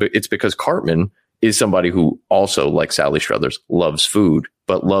 and it's because Cartman is somebody who also, like Sally Struthers, loves food,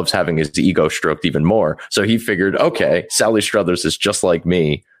 but loves having his ego stroked even more. So he figured, okay, Sally Struthers is just like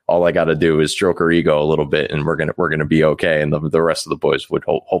me. All I got to do is stroke her ego a little bit, and we're gonna be okay. And the rest of the boys would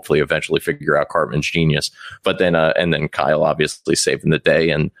hopefully eventually figure out Cartman's genius. But then and then Kyle obviously saving the day,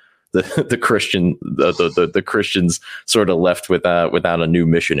 and the Christians sort of left without a new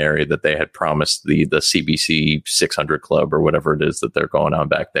missionary that they had promised the CBC 600 Club or whatever it is that they're going on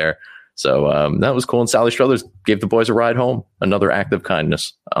back there. So that was cool. And Sally Struthers gave the boys a ride home. Another act of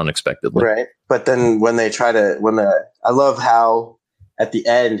kindness, unexpectedly. Right. But then when they I love how at the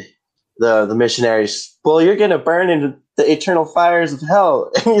end, the missionaries, well, you're going to burn into the eternal fires of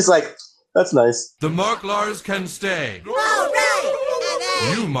hell. And he's like, that's nice. The Marklars can stay. All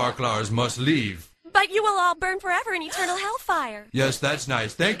right. You Marklars must leave. But you will all burn forever in eternal hellfire. Yes, that's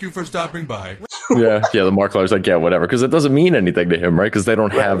nice. Thank you for stopping by. Yeah, the Marklars like, yeah, whatever. Because it doesn't mean anything to him, right? Because they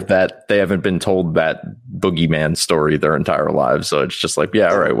don't have that. They haven't been told that boogeyman story their entire lives. So it's just like, yeah,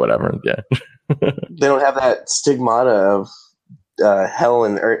 all right, whatever. Yeah. They don't have that stigmata of hell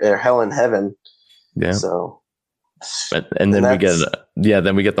and heaven. Yeah. So, and then we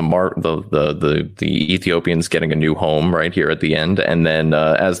get the Ethiopians getting a new home right here at the end, and then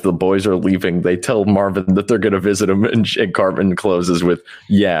as the boys are leaving, they tell Marvin that they're going to visit him, and Cartman closes with,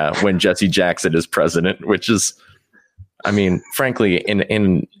 "Yeah, when Jesse Jackson is president," which is, I mean, frankly,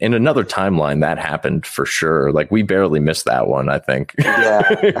 in another timeline that happened for sure. Like, we barely missed that one, I think. Yeah,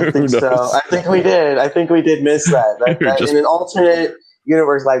 I think so. I think we did miss that. In an alternate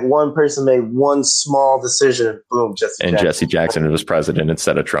universe, like one person made one small decision, and boom, Jesse Jackson was president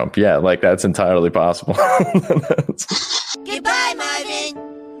instead of Trump. Yeah, like that's entirely possible. Goodbye, Marvin.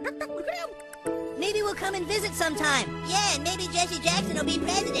 Maybe we'll come and visit sometime. Yeah, and maybe Jesse Jackson will be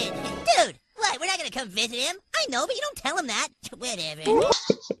president. Dude. What? We're not going to come visit him? I know, but you don't tell him that. Whatever.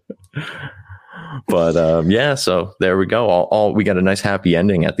 But yeah, so there we go. All we got a nice happy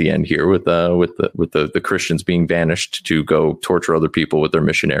ending at the end here with the Christians being banished to go torture other people with their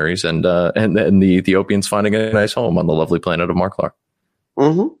missionaries, and the Ethiopians finding a nice home on the lovely planet of Marklar.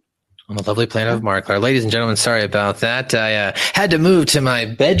 Mm-hmm. On the lovely planet of Marklar. Ladies and gentlemen, sorry about that. I had to move to my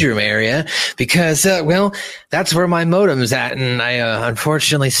bedroom area because, that's where my modem's at, and I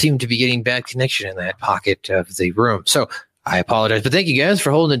unfortunately seem to be getting bad connection in that pocket of the room. So I apologize, but thank you guys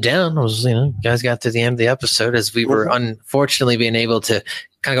for holding it down. You guys got to the end of the episode as we were unfortunately being able to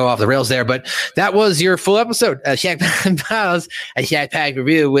kind of go off the rails there, but that was your full episode. Shack Pack a Shack Pack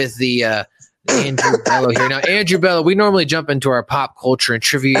review with the Andrew Bello here. Now, Andrew Bello, we normally jump into our pop culture and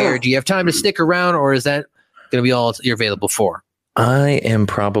trivia. Do you have time to stick around, or is that going to be all you're available for? I am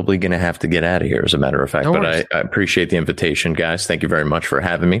probably going to have to get out of here, as a matter of fact, but I appreciate the invitation, guys. Thank you very much for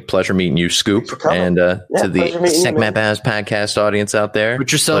having me. Pleasure meeting you, Scoop, and to the Sec Map Baz podcast audience out there.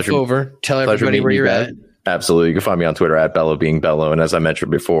 Put yourself over. Tell everybody where you're at. Absolutely. You can find me on Twitter at Bello being Bello. And as I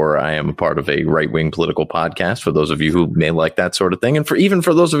mentioned before, I am a part of a right-wing political podcast for those of you who may like that sort of thing. And even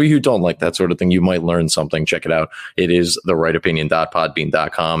for those of you who don't like that sort of thing, you might learn something. Check it out. It is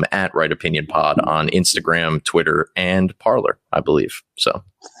therightopinion.podbean.com, at rightopinionpod on Instagram, Twitter, and Parler, I believe. So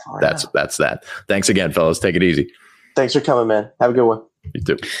that's that. Thanks again, fellas. Take it easy. Thanks for coming, man. Have a good one. You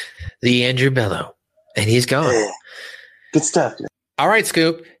too. The Andrew Bello. And he's gone. Yeah. Good stuff. All right,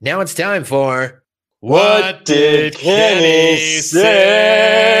 Scoop. Now it's time for... What did Kenny say?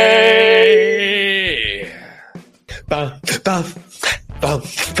 What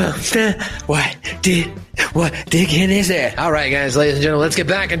did Kenny say? All right, guys, ladies and gentlemen, let's get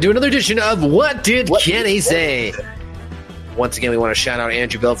back and do another edition of What Did Kenny Say? Once again, we want to shout out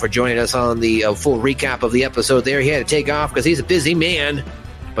Andrew Bell for joining us on the full recap of the episode there. He had to take off because he's a busy man.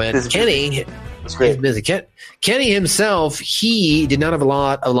 But Kenny... He's busy. Kenny himself, he did not have a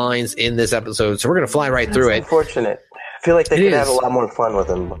lot of lines in this episode, so we're going to fly right through it. Unfortunate. I feel like they could have a lot more fun with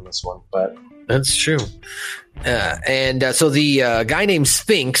him on this one, but That's true. So the guy named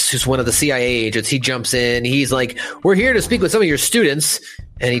Sphinx, who's one of the CIA agents, he jumps in. He's like, "We're here to speak with some of your students."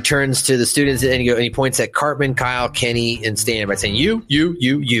 And he turns to the students and he points at Cartman, Kyle, Kenny, and Stan by saying, "You."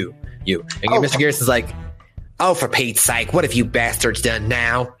 And Mr. Garrison's like, "Oh, for Pete's sake, what have you bastards done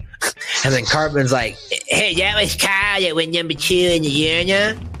now?" And then Cartman's like, "Hey, that was Kyle that went number 2 in the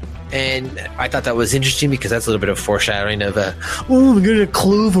urinal." And I thought that was interesting because that's a little bit of foreshadowing of, I'm getting a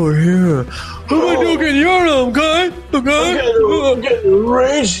clover here. How am I doing your arm, guy? I'm getting a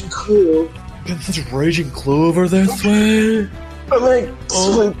raging clover. Getting such a raging clover this way. I'm like,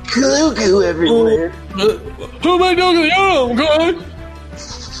 some cuckoo everywhere. How am I doing your arm, guy?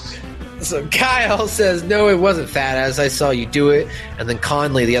 So Kyle says, "No, it wasn't, fat ass. I saw you do it." And then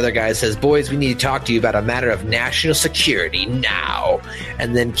Conley, the other guy, says, "Boys, we need to talk to you about a matter of national security now."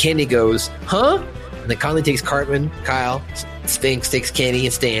 And then Kenny goes, "Huh?" And then Conley takes Cartman, Kyle, Sphinx takes Kenny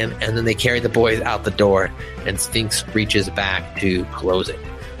and Stan, and then they carry the boys out the door. And Sphinx reaches back to close it.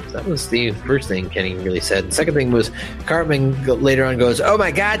 So that was the first thing Kenny really said. The second thing was Cartman later on goes, "Oh my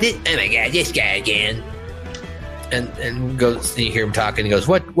God, this guy again." And goes, you hear him talking. He goes,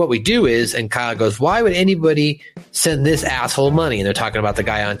 what we do is, and Kyle goes, "Why would anybody send this asshole money?" And they're talking about the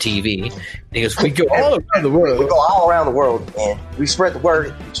guy on TV. And he goes, "We go all around the world. We go all around the world, and we spread the word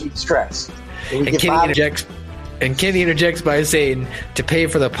of Jesus Christ." And Kenny interjects by saying, "To pay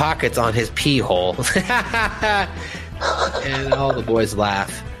for the pockets on his pee hole." And all the boys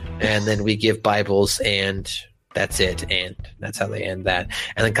laugh. And then we give Bibles, and that's it. And that's how they end that.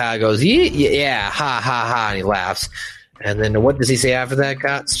 And then Kyle goes, yeah, ha, ha, ha, and he laughs. And then what does he say after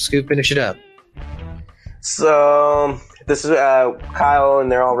that, Scoop, finish it up. So this is Kyle, and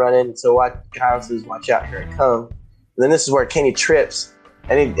they're all running. So Kyle says, "Watch out, here I come." And then this is where Kenny trips,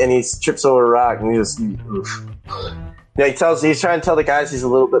 and he trips over a rock, and he just, oof. Yeah, he's trying to tell the guys he's a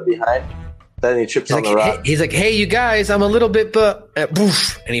little bit behind. Then he trips on the rock. He's like, "Hey, you guys, I'm a little bit,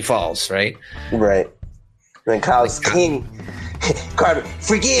 poof," and he falls, right? Right. And then Kyle's King. Cartman,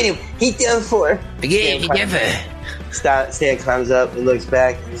 forget him. He's done for. Forget him. Never. Stan climbs up and looks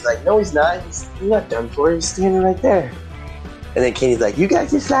back, and he's like, "No, he's not. He's not done for. He's standing right there." And then Kenny's like, "You guys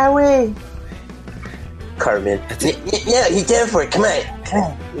just fly away." Cartman, "Yeah, he's done for it. Come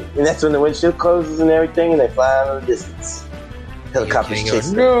on. And that's when the windshield closes and everything, and they fly out of the distance. Helicopters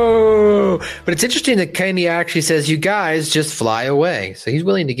chasing. No, but it's interesting that Kenny actually says, "You guys just fly away." So he's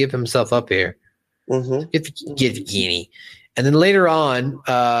willing to give himself up here. Mm-hmm. Give Kenny. And then later on,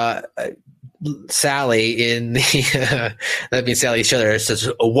 Sally in the that means Sally each other says,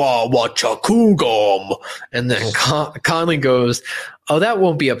 "Wah wachakugum," and then Conley goes, "Oh, that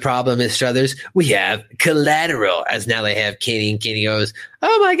won't be a problem, Miss Struthers. We have collateral." As now they have Kenny, and Kenny goes,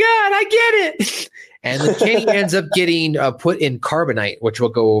 "Oh my God, I get it." And then Kenny ends up getting put in carbonite, which we'll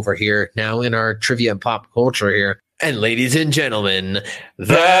go over here now in our trivia and pop culture here. And ladies and gentlemen,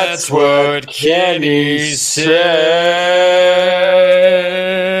 that's what Kenny said.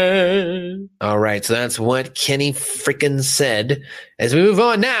 All right, so that's what Kenny frickin' said. As we move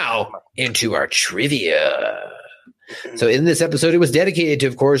on now into our trivia. So in this episode, it was dedicated to,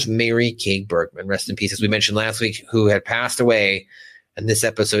 of course, Mary Kay Bergman, rest in peace, as we mentioned last week, who had passed away. And this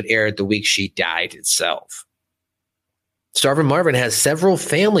episode aired the week she died itself. Starvin Marvin has several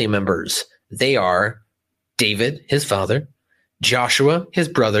family members. They are David, his father, Joshua, his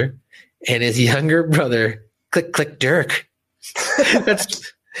brother, and his younger brother, Click Click Dirk.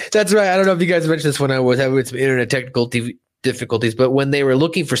 That's right. I don't know if you guys mentioned this when I was having some internet technical difficulties, but when they were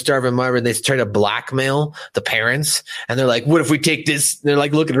looking for Starvin Marvin, they tried to blackmail the parents, and they're like, "What if we take this?" They're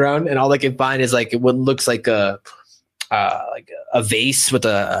like looking around, and all they can find is like what looks like a vase with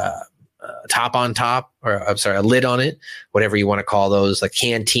a top on top, or I'm sorry, a lid on it, whatever you want to call those, like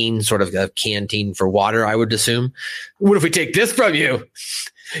canteen, sort of a canteen for water, I would assume. "What if we take this from you?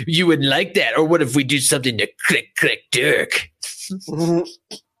 You wouldn't like that. Or what if we do something to Click Click Dirk?"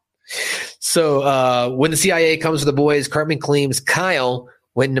 So when the CIA comes for the boys, Cartman claims Kyle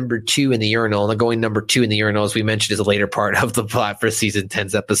went number 2 in the urinal. And going number 2 in the urinal, as we mentioned, is a later part of the plot for season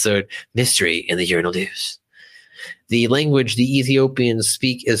 10's episode, Mystery in the Urinal Deuce. The language the Ethiopians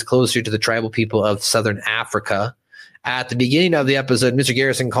speak is closer to the tribal people of southern Africa. At the beginning of the episode, Mr.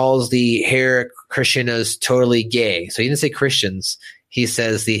 Garrison calls the Hare Krishnas totally gay. So he didn't say Christians. He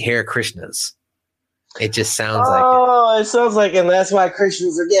says the Hare Krishnas. It just sounds like it. Oh, it sounds like it, and that's why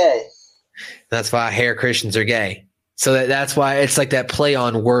Christians are gay. That's why Hare Christians are gay. So that's why it's like that play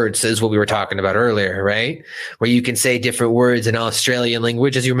on words is what we were talking about earlier, right? Where you can say different words in Australian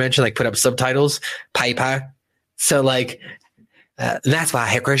language, as you mentioned, like put up subtitles, paper. So like, that's why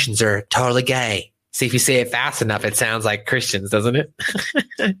Hare Christians are totally gay. See, if you say it fast enough, it sounds like Christians, doesn't it?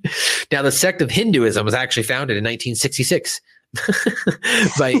 Now, the sect of Hinduism was actually founded in 1966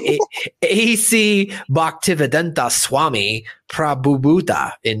 by A.C. Bhaktivedanta Swami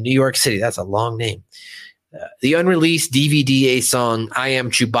Prabhupada in New York City. That's a long name. The unreleased DVD song "I Am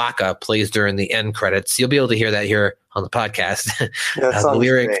Chewbacca" plays during the end credits. You'll be able to hear that here on the podcast. The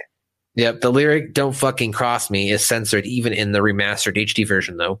lyric, the lyric "Don't fucking cross me" is censored even in the remastered HD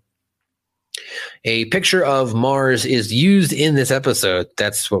version, though. A picture of Mars is used in this episode.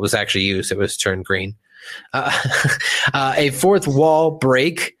 That's what was actually used. It was turned green. A fourth wall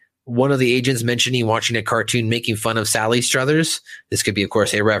break. One of the agents mentioning watching a cartoon making fun of Sally Struthers. This could be, of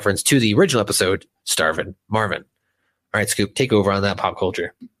course, a reference to the original episode, Starvin, Marvin. All right, Scoop, take over on that pop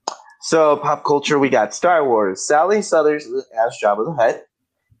culture. So, pop culture, we got Star Wars. Sally Struthers as Jabba the Hutt.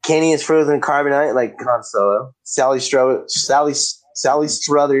 Kenny is frozen in carbonite like Han Solo. Sally Struthers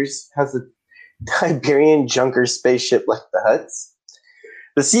has the Tiberian Junker spaceship like the Hutts.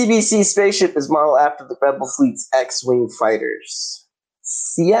 The CBC spaceship is modeled after the Rebel Fleet's X-Wing fighters.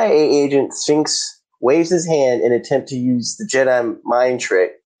 CIA agent Sphinx waves his hand in an attempt to use the Jedi mind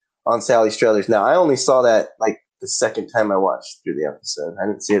trick on Sally Struthers. Now, I only saw that like the second time I watched through the episode. I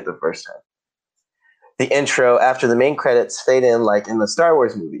didn't see it the first time. The intro after the main credits fade in like in the Star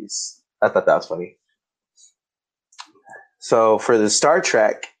Wars movies. I thought that was funny. So for the Star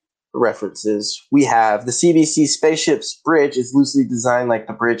Trek references, we have the CBC spaceship's bridge is loosely designed like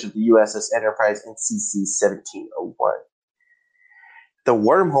the bridge of the USS Enterprise NCC 1701. The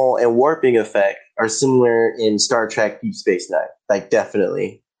wormhole and warping effect are similar in Star Trek Deep Space Nine. Like,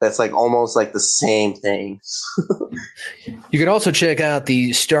 definitely. That's like almost like the same thing. You can also check out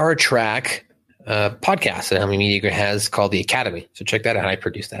the Star Trek podcast that Helmy Media Group has called The Academy. So check that out. I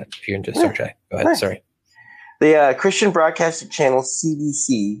produced that if you're into Star Trek. Go ahead. Nice. Sorry. The Christian Broadcasting Channel,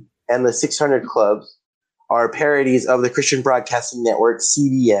 CBC, and the 600 Clubs are parodies of the Christian Broadcasting Network,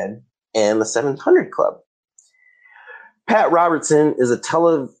 CBN, and the 700 Club. Pat Robertson is a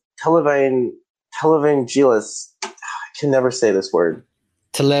televangelist. I can never say this word.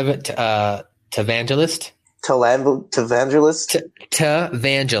 Tevangelist.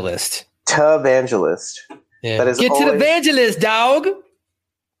 Yeah. That is Get to the evangelist, dog.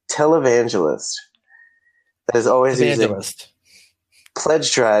 Televangelist. That is always evangelist. Using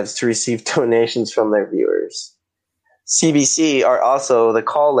pledge drives to receive donations from their viewers. CBC are also the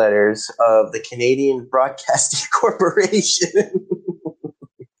call letters of the Canadian Broadcasting Corporation.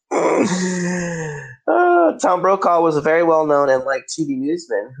 Tom Brokaw was a very well-known and liked TV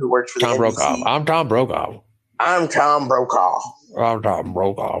newsman who worked for the NBC. I'm Tom Brokaw. I'm Tom Brokaw. I'm Tom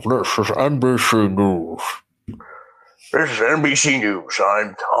Brokaw. This is NBC News. This is NBC News.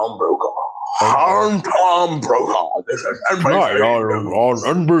 I'm Tom Brokaw. I'm Tom Brokaw. This is NBC News. On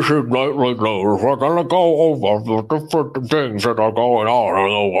NBC Nightly News, we're going to go over the different things that are going on in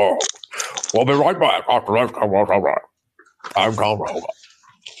the world. We'll be right back after this commercial break. I'm Tom Brokaw.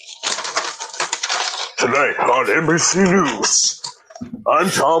 Tonight on NBC News, I'm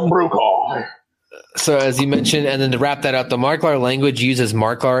Tom Brokaw. So as you mentioned, and then to wrap that up, the Marklar language uses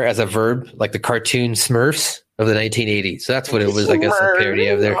Marklar as a verb, like the cartoon Smurfs of the 1980s. So that's what it was, I guess, a parody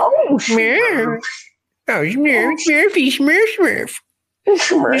of there. Oh, Smurf. Oh, Smurf, Smurfy,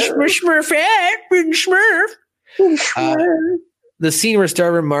 Smurf, Smurf. Smurf. The scene where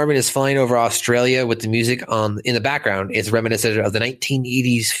Starvin Marvin is flying over Australia with the music in the background is reminiscent of the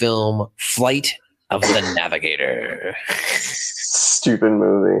 1980s film Flight of the Navigator. Stupid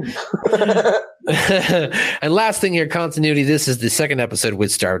movie. And last thing here, continuity. This is the second episode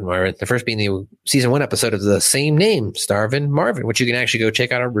with Starvin Marvin. The first being the season 1 episode of the same name, Starvin Marvin, which you can actually go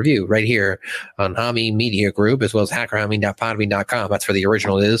check out our review right here on Hami Media Group, as well as hackerhami.podbean.com. That's where the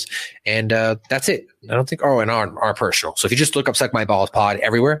original is. And that's it. I don't think, and our personal. So if you just look up Suck My Balls Pod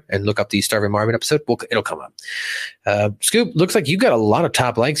everywhere and look up the Starvin Marvin episode, it'll come up. Scoop, looks like you got a lot of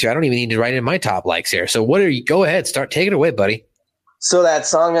top likes here. I don't even need to write in my top likes here. So go ahead, take it away, buddy. So that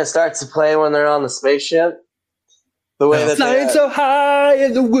song that starts to play when they're on the spaceship, the way that flying so high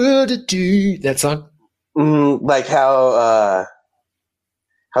in the world of deep. That song, like how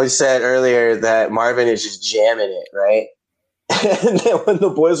you said earlier that Marvin is just jamming it, right? And then when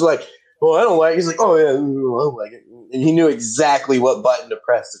the boys were like, "Well, I don't like," he's like, "Oh yeah, I don't like it," and he knew exactly what button to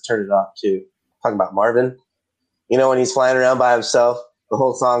press to turn it off too. Talking about Marvin, when he's flying around by himself. The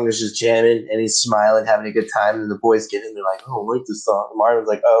whole song is just jamming, and he's smiling, having a good time, and the boys get in, they're like, "Oh, I like this song." And Marvin's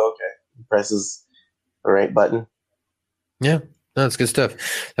like, "Oh, okay." He presses the right button. Yeah. No, that's good stuff.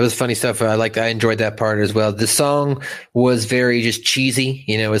 That was funny stuff. I enjoyed that part as well. The song was very just cheesy.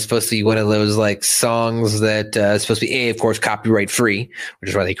 You know, it was supposed to be one of those like songs that is supposed to be of course, copyright free, which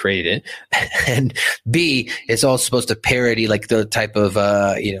is why they created it, and B, it's also supposed to parody like the type of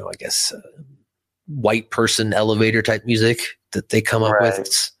I guess white person elevator type music that they come up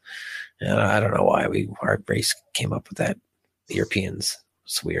with. I don't know why our race came up with that. The Europeans.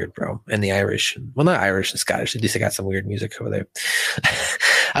 It's weird, bro. And the Irish. Well, not Irish and Scottish. At least they got some weird music over there.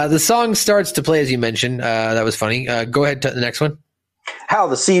 The song starts to play, as you mentioned. That was funny. Go ahead to the next one. How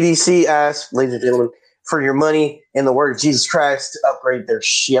the CDC asks, ladies and gentlemen, for your money in the word of Jesus Christ to upgrade their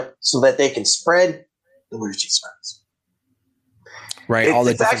ship so that they can spread the word of Jesus Christ. Right, all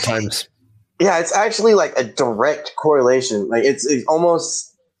the different times. Yeah, it's actually like a direct correlation. Like it's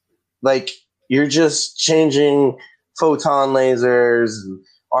almost like you're just changing photon lasers and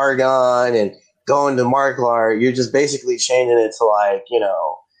argon and going to Marklar. You're just basically changing it to like,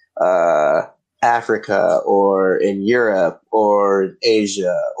 Africa or in Europe or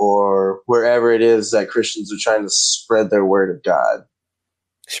Asia or wherever it is that Christians are trying to spread their word of God.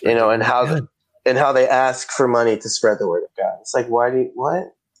 And how they ask for money to spread the word of God. It's like, what?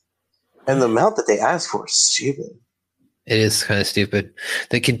 And the amount that they ask for is stupid. It is kind of stupid.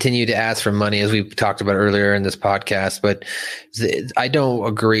 They continue to ask for money, as we talked about earlier in this podcast, but I don't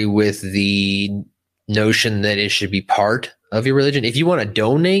agree with the notion that it should be part of your religion. If you want to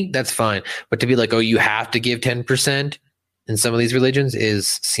donate, that's fine. But to be like, oh, you have to give 10% in some of these religions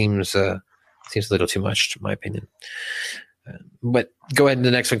seems a little too much, in my opinion. But go ahead to the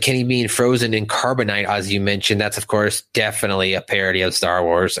next one. Kenny being frozen in carbonite, as you mentioned. That's, of course, definitely a parody of Star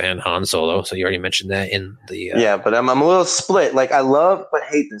Wars and Han Solo. So you already mentioned that in the... Yeah, but I'm a little split. Like, I love but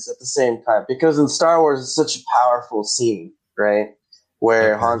hate this at the same time. Because in Star Wars, it's such a powerful scene, right?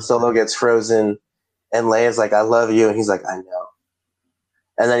 Where Han Solo gets frozen and Leia's like, I love you. And he's like, I know.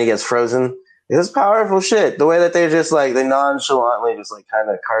 And then he gets frozen. It's powerful shit. The way that they're just like, they nonchalantly just like kind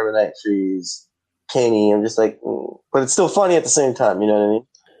of carbonite freeze Kenny. I'm just like, but it's still funny at the same time. You know what I mean?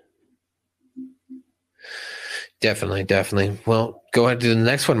 Definitely. Well, go ahead to the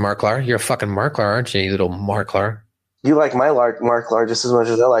next one, Marklar. You're a fucking Marklar, aren't you, you little Marklar? You like my Marklar just as much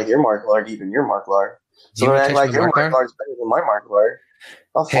as I like your Marklar, even your Marklar. So when I act like your Marklar is better than my Marklar,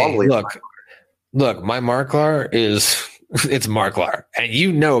 I'll fondly look, my Marklar is it's Marklar, and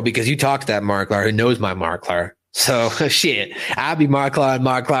you know because you talk to that Marklar who knows my Marklar. So shit, I'll be Marklar and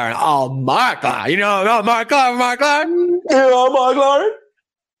all Marklar. You know, Marklar. Yeah,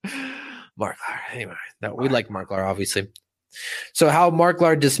 Marklar. Anyway, no, we like Marklar, obviously. So how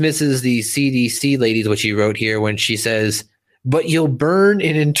Marklar dismisses the CDC ladies, which you wrote here when she says, but you'll burn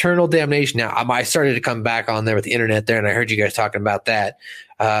in eternal damnation. Now, I started to come back on there with the internet there, and I heard you guys talking about that.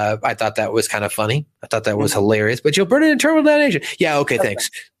 I thought that was kind of funny. I thought that was hilarious. But you'll burn in eternal damnation. Yeah, okay,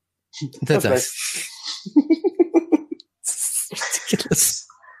 thanks. That's nice. Ridiculous.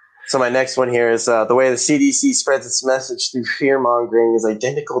 So my next one here is the way the CDC spreads its message through fear-mongering is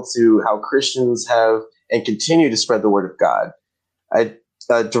identical to how Christians have and continue to spread the word of God. A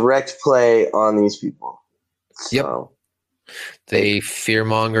direct play on these people. So, yep. They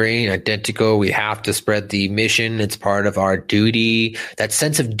fear-mongering, identical. We have to spread the mission. It's part of our duty. That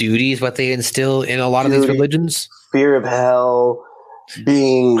sense of duty is what they instill in a lot of these religions. Fear of hell.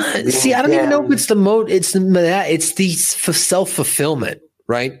 Being see, I don't even know if it's it's the self-fulfillment,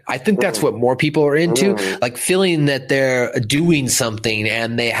 right? I think that's what more people are into, like feeling that they're doing something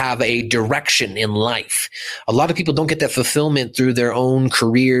and they have a direction in life. A lot of people don't get that fulfillment through their own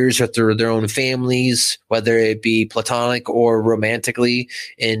careers or through their own families, whether it be platonic or romantically,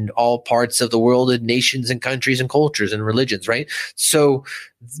 in all parts of the world, in nations and countries and cultures and religions, right? So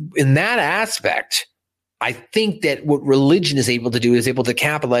in that aspect, I think that what religion is able to do is able to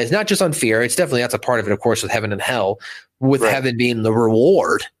capitalize not just on fear. It's definitely, that's a part of it, of course, with heaven and hell, with heaven being the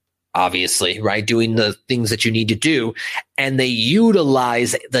reward, obviously, right? Doing the things that you need to do. And they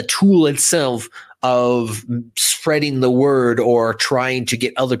utilize the tool itself of spreading the word or trying to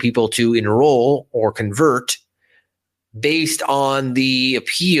get other people to enroll or convert based on the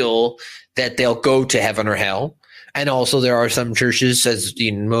appeal that they'll go to heaven or hell. And also there are some churches, as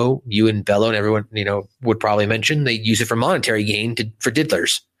you know, you and Bello and everyone, would probably mention, they use it for monetary gain for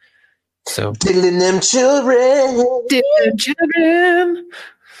diddlers. So diddling them children. Diddling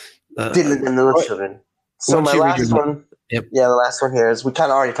them little children. So my last one. Yep. Yeah, the last one here is, we kind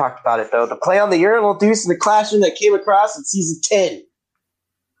of already talked about it though. The play on the urinal deuce in the classroom that came across in season 10.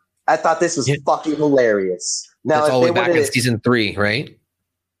 I thought this was fucking hilarious. Now, that's all the way back in season 3, right?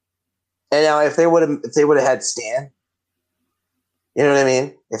 And now, if they would have had Stan, you know what I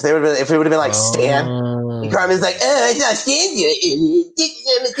mean? If it would have been like Stan, Carmen's like, I saw Stan do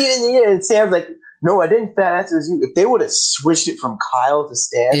it. And Sam's like, no, I didn't fat ass. It was you. If they would have switched it from Kyle to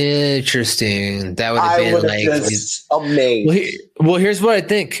Stan. Interesting. That would have been like just amazing. Well, here's what I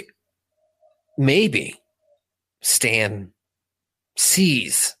think. Maybe Stan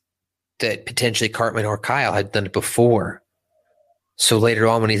sees that potentially Cartman or Kyle had done it before. So later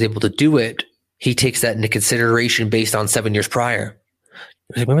on, when he's able to do it, he takes that into consideration based on 7 years prior.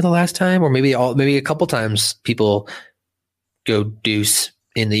 Remember the last time? Or maybe a couple times people go deuce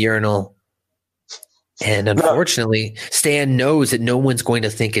in the urinal. And unfortunately, Stan knows that no one's going to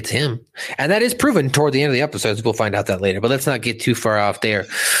think it's him. And that is proven toward the end of the episodes. We'll find out that later. But let's not get too far off there.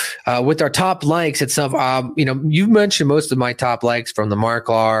 With our top likes itself, you mentioned most of my top likes from the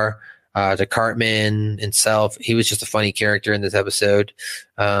Marklar to Cartman himself. He was just a funny character in this episode.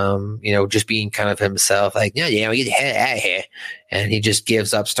 Just being kind of himself. Like, we get the head out of here. And he just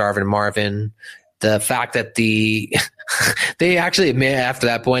gives up Starvin and Marvin. The fact that they actually admit after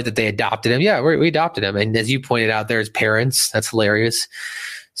that point that they adopted him. Yeah, we adopted him. And as you pointed out, there's parents. That's hilarious.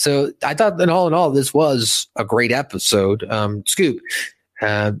 So I thought that all in all, this was a great episode. Scoop,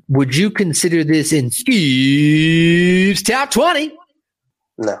 would you consider this in Scoop's top 20?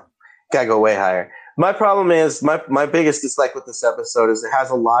 No, gotta go way higher. My problem is my biggest dislike with this episode is it has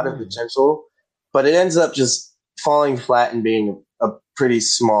a lot of potential, but it ends up just falling flat and being a pretty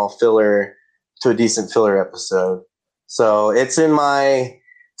small filler to a decent filler episode. So it's in my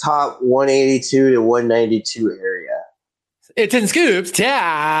top 182 to 192 area. It's in Scoop's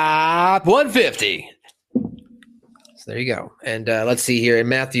top 150. So there you go. And let's see here. And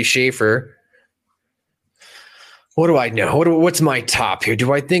Matthew Schaefer. What do I know? What's my top here?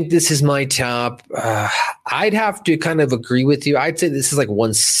 Do I think this is my top? I'd have to kind of agree with you. I'd say this is like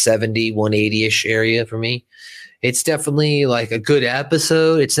 170, 180-ish area for me. It's definitely like a good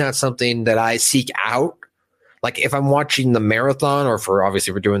episode. It's not something that I seek out. Like if I'm watching the marathon or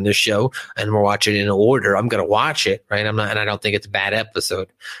obviously we're doing this show and we're watching it in order, I'm going to watch it, right? And I don't think it's a bad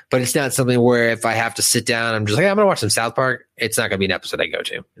episode, but it's not something where if I have to sit down, I'm just like, I'm going to watch some South Park. It's not going to be an episode I go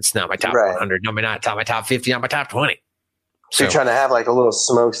to. It's not my top 100. No, not my top 50, not my top 20. So you're trying to have like a little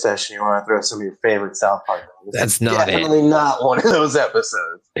smoke session. You want to throw some of your favorite South Park. That's not definitely not one of those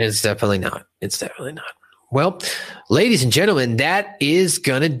episodes. It's definitely not. Well, ladies and gentlemen, that is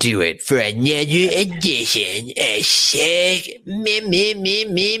going to do it for another edition of Shake Me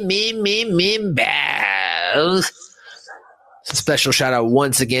Bells. A special shout out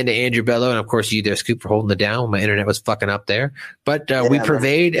once again to Andrew Bello and, of course, you there, Scoop, for holding it down. My internet was fucking up there. But we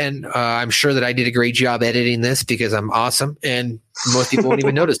pervade, and I'm sure that I did a great job editing this because I'm awesome, and most people won't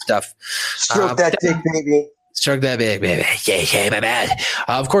even notice stuff. Stroke that dick, baby. Stroke that big, baby. Yeah, my bad.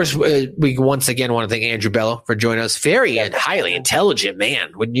 Of course, we once again want to thank Andrew Bello for joining us. Very and highly intelligent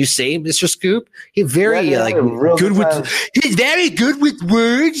man, wouldn't you say, Mr. Scoop? He's very good with. He's very good with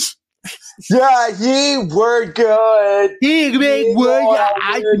words. Yeah, he word good. He make word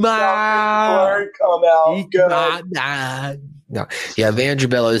come out good. No, yeah, Andrew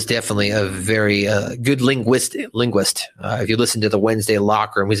Bello is definitely a very good linguist. If you listen to the Wednesday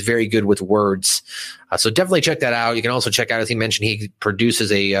Locker Room, he's very good with words. So definitely check that out. You can also check out, as he mentioned, he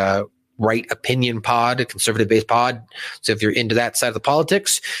produces a right opinion pod, a conservative-based pod. So if you're into that side of the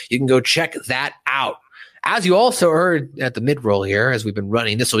politics, you can go check that out. As you also heard at the mid-roll here, as we've been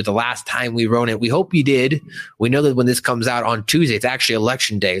running, this will be the last time we run it. We hope you did. We know that when this comes out on Tuesday, it's actually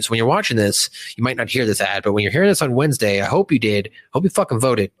election day. So when you're watching this, you might not hear this ad, but when you're hearing this on Wednesday, I hope you did. Hope you fucking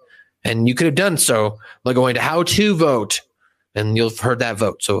voted. And you could have done so by going to how to vote, and you'll have heard that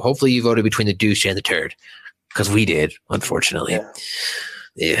vote. So hopefully you voted between the douche and the turd, because we did, unfortunately.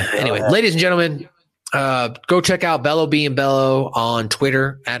 Yeah. Anyway, ladies and gentlemen, go check out Bello Being Bello on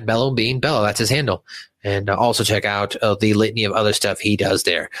Twitter at Bello Being Bello. That's his handle. And also check out the litany of other stuff he does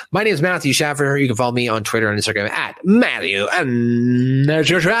there. My name is Matthew Schaffer. You can follow me on Twitter and Instagram at Matthew and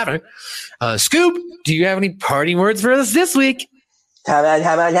Schaffer. Scoop, do you have any parting words for us this week? Find me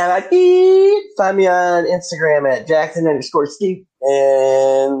on Instagram at Jackson_Scoop,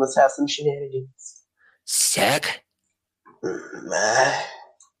 and let's have some shenanigans. Suck.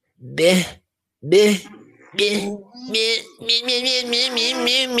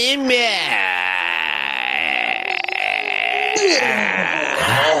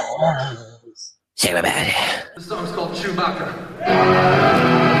 Say my bad. The song's called Chewbacca.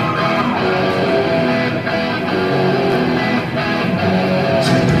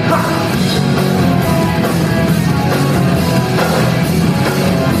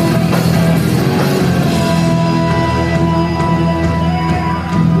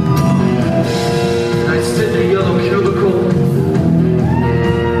 I sit in a yellow cubicle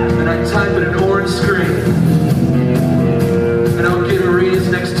and I type in an orange screen.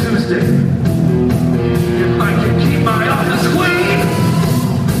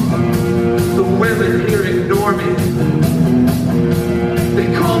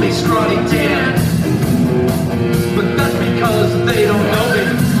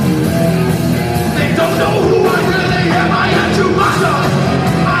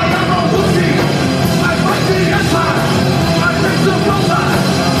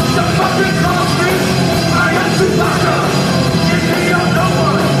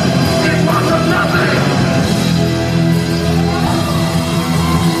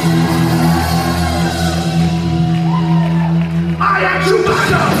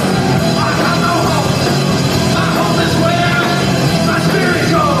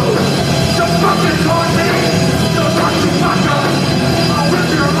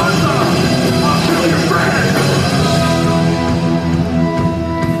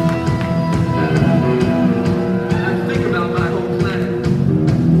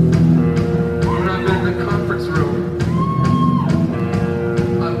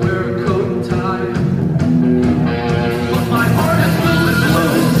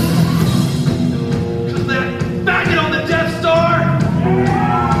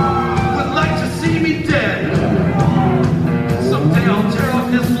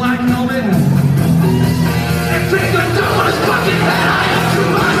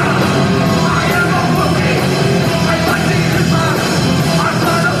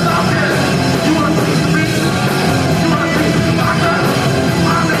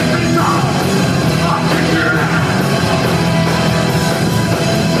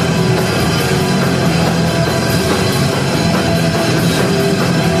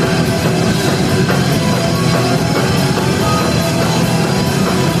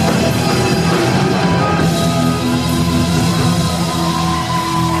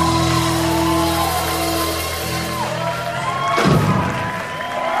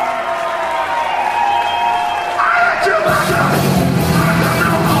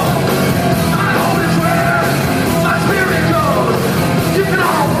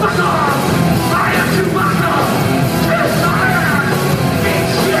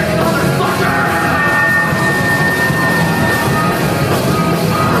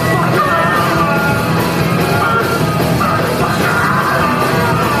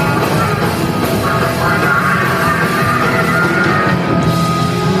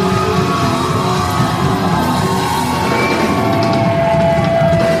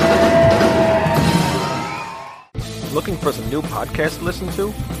 Looking for some new podcasts to listen to?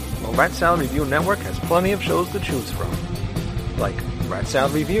 Well, Rat Salad Review Network has plenty of shows to choose from. Like Rat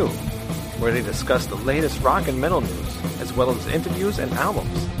Salad Review, where they discuss the latest rock and metal news, as well as interviews and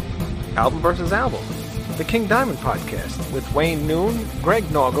albums. Album vs. Album, the King Diamond Podcast, with Wayne Noon, Greg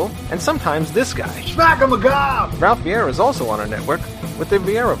Noggle, and sometimes this guy. Smack 'em a gob! Ralph Vieira is also on our network with the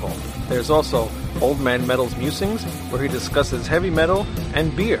Vieira Vault. There's also Old Man Metal's Musings, where he discusses heavy metal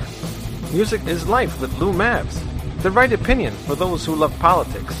and beer. Music is Life with Lou Mavs. The Right Opinion for those who love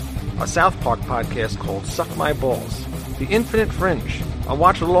politics. A South Park podcast called Suck My Balls. The Infinite Fringe, a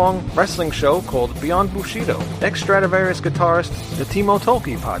watch-along wrestling show called Beyond Bushido. Ex-Stradivarius guitarist, the Timo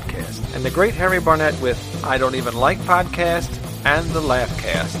Tolkki podcast. And the Great Harry Barnett with I Don't Even Like Podcast and the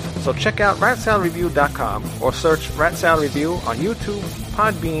Laughcast. So check out ratsaladreview.com or search Rat Salad Review on YouTube,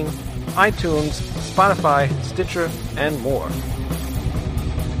 Podbean, iTunes, Spotify, Stitcher, and more.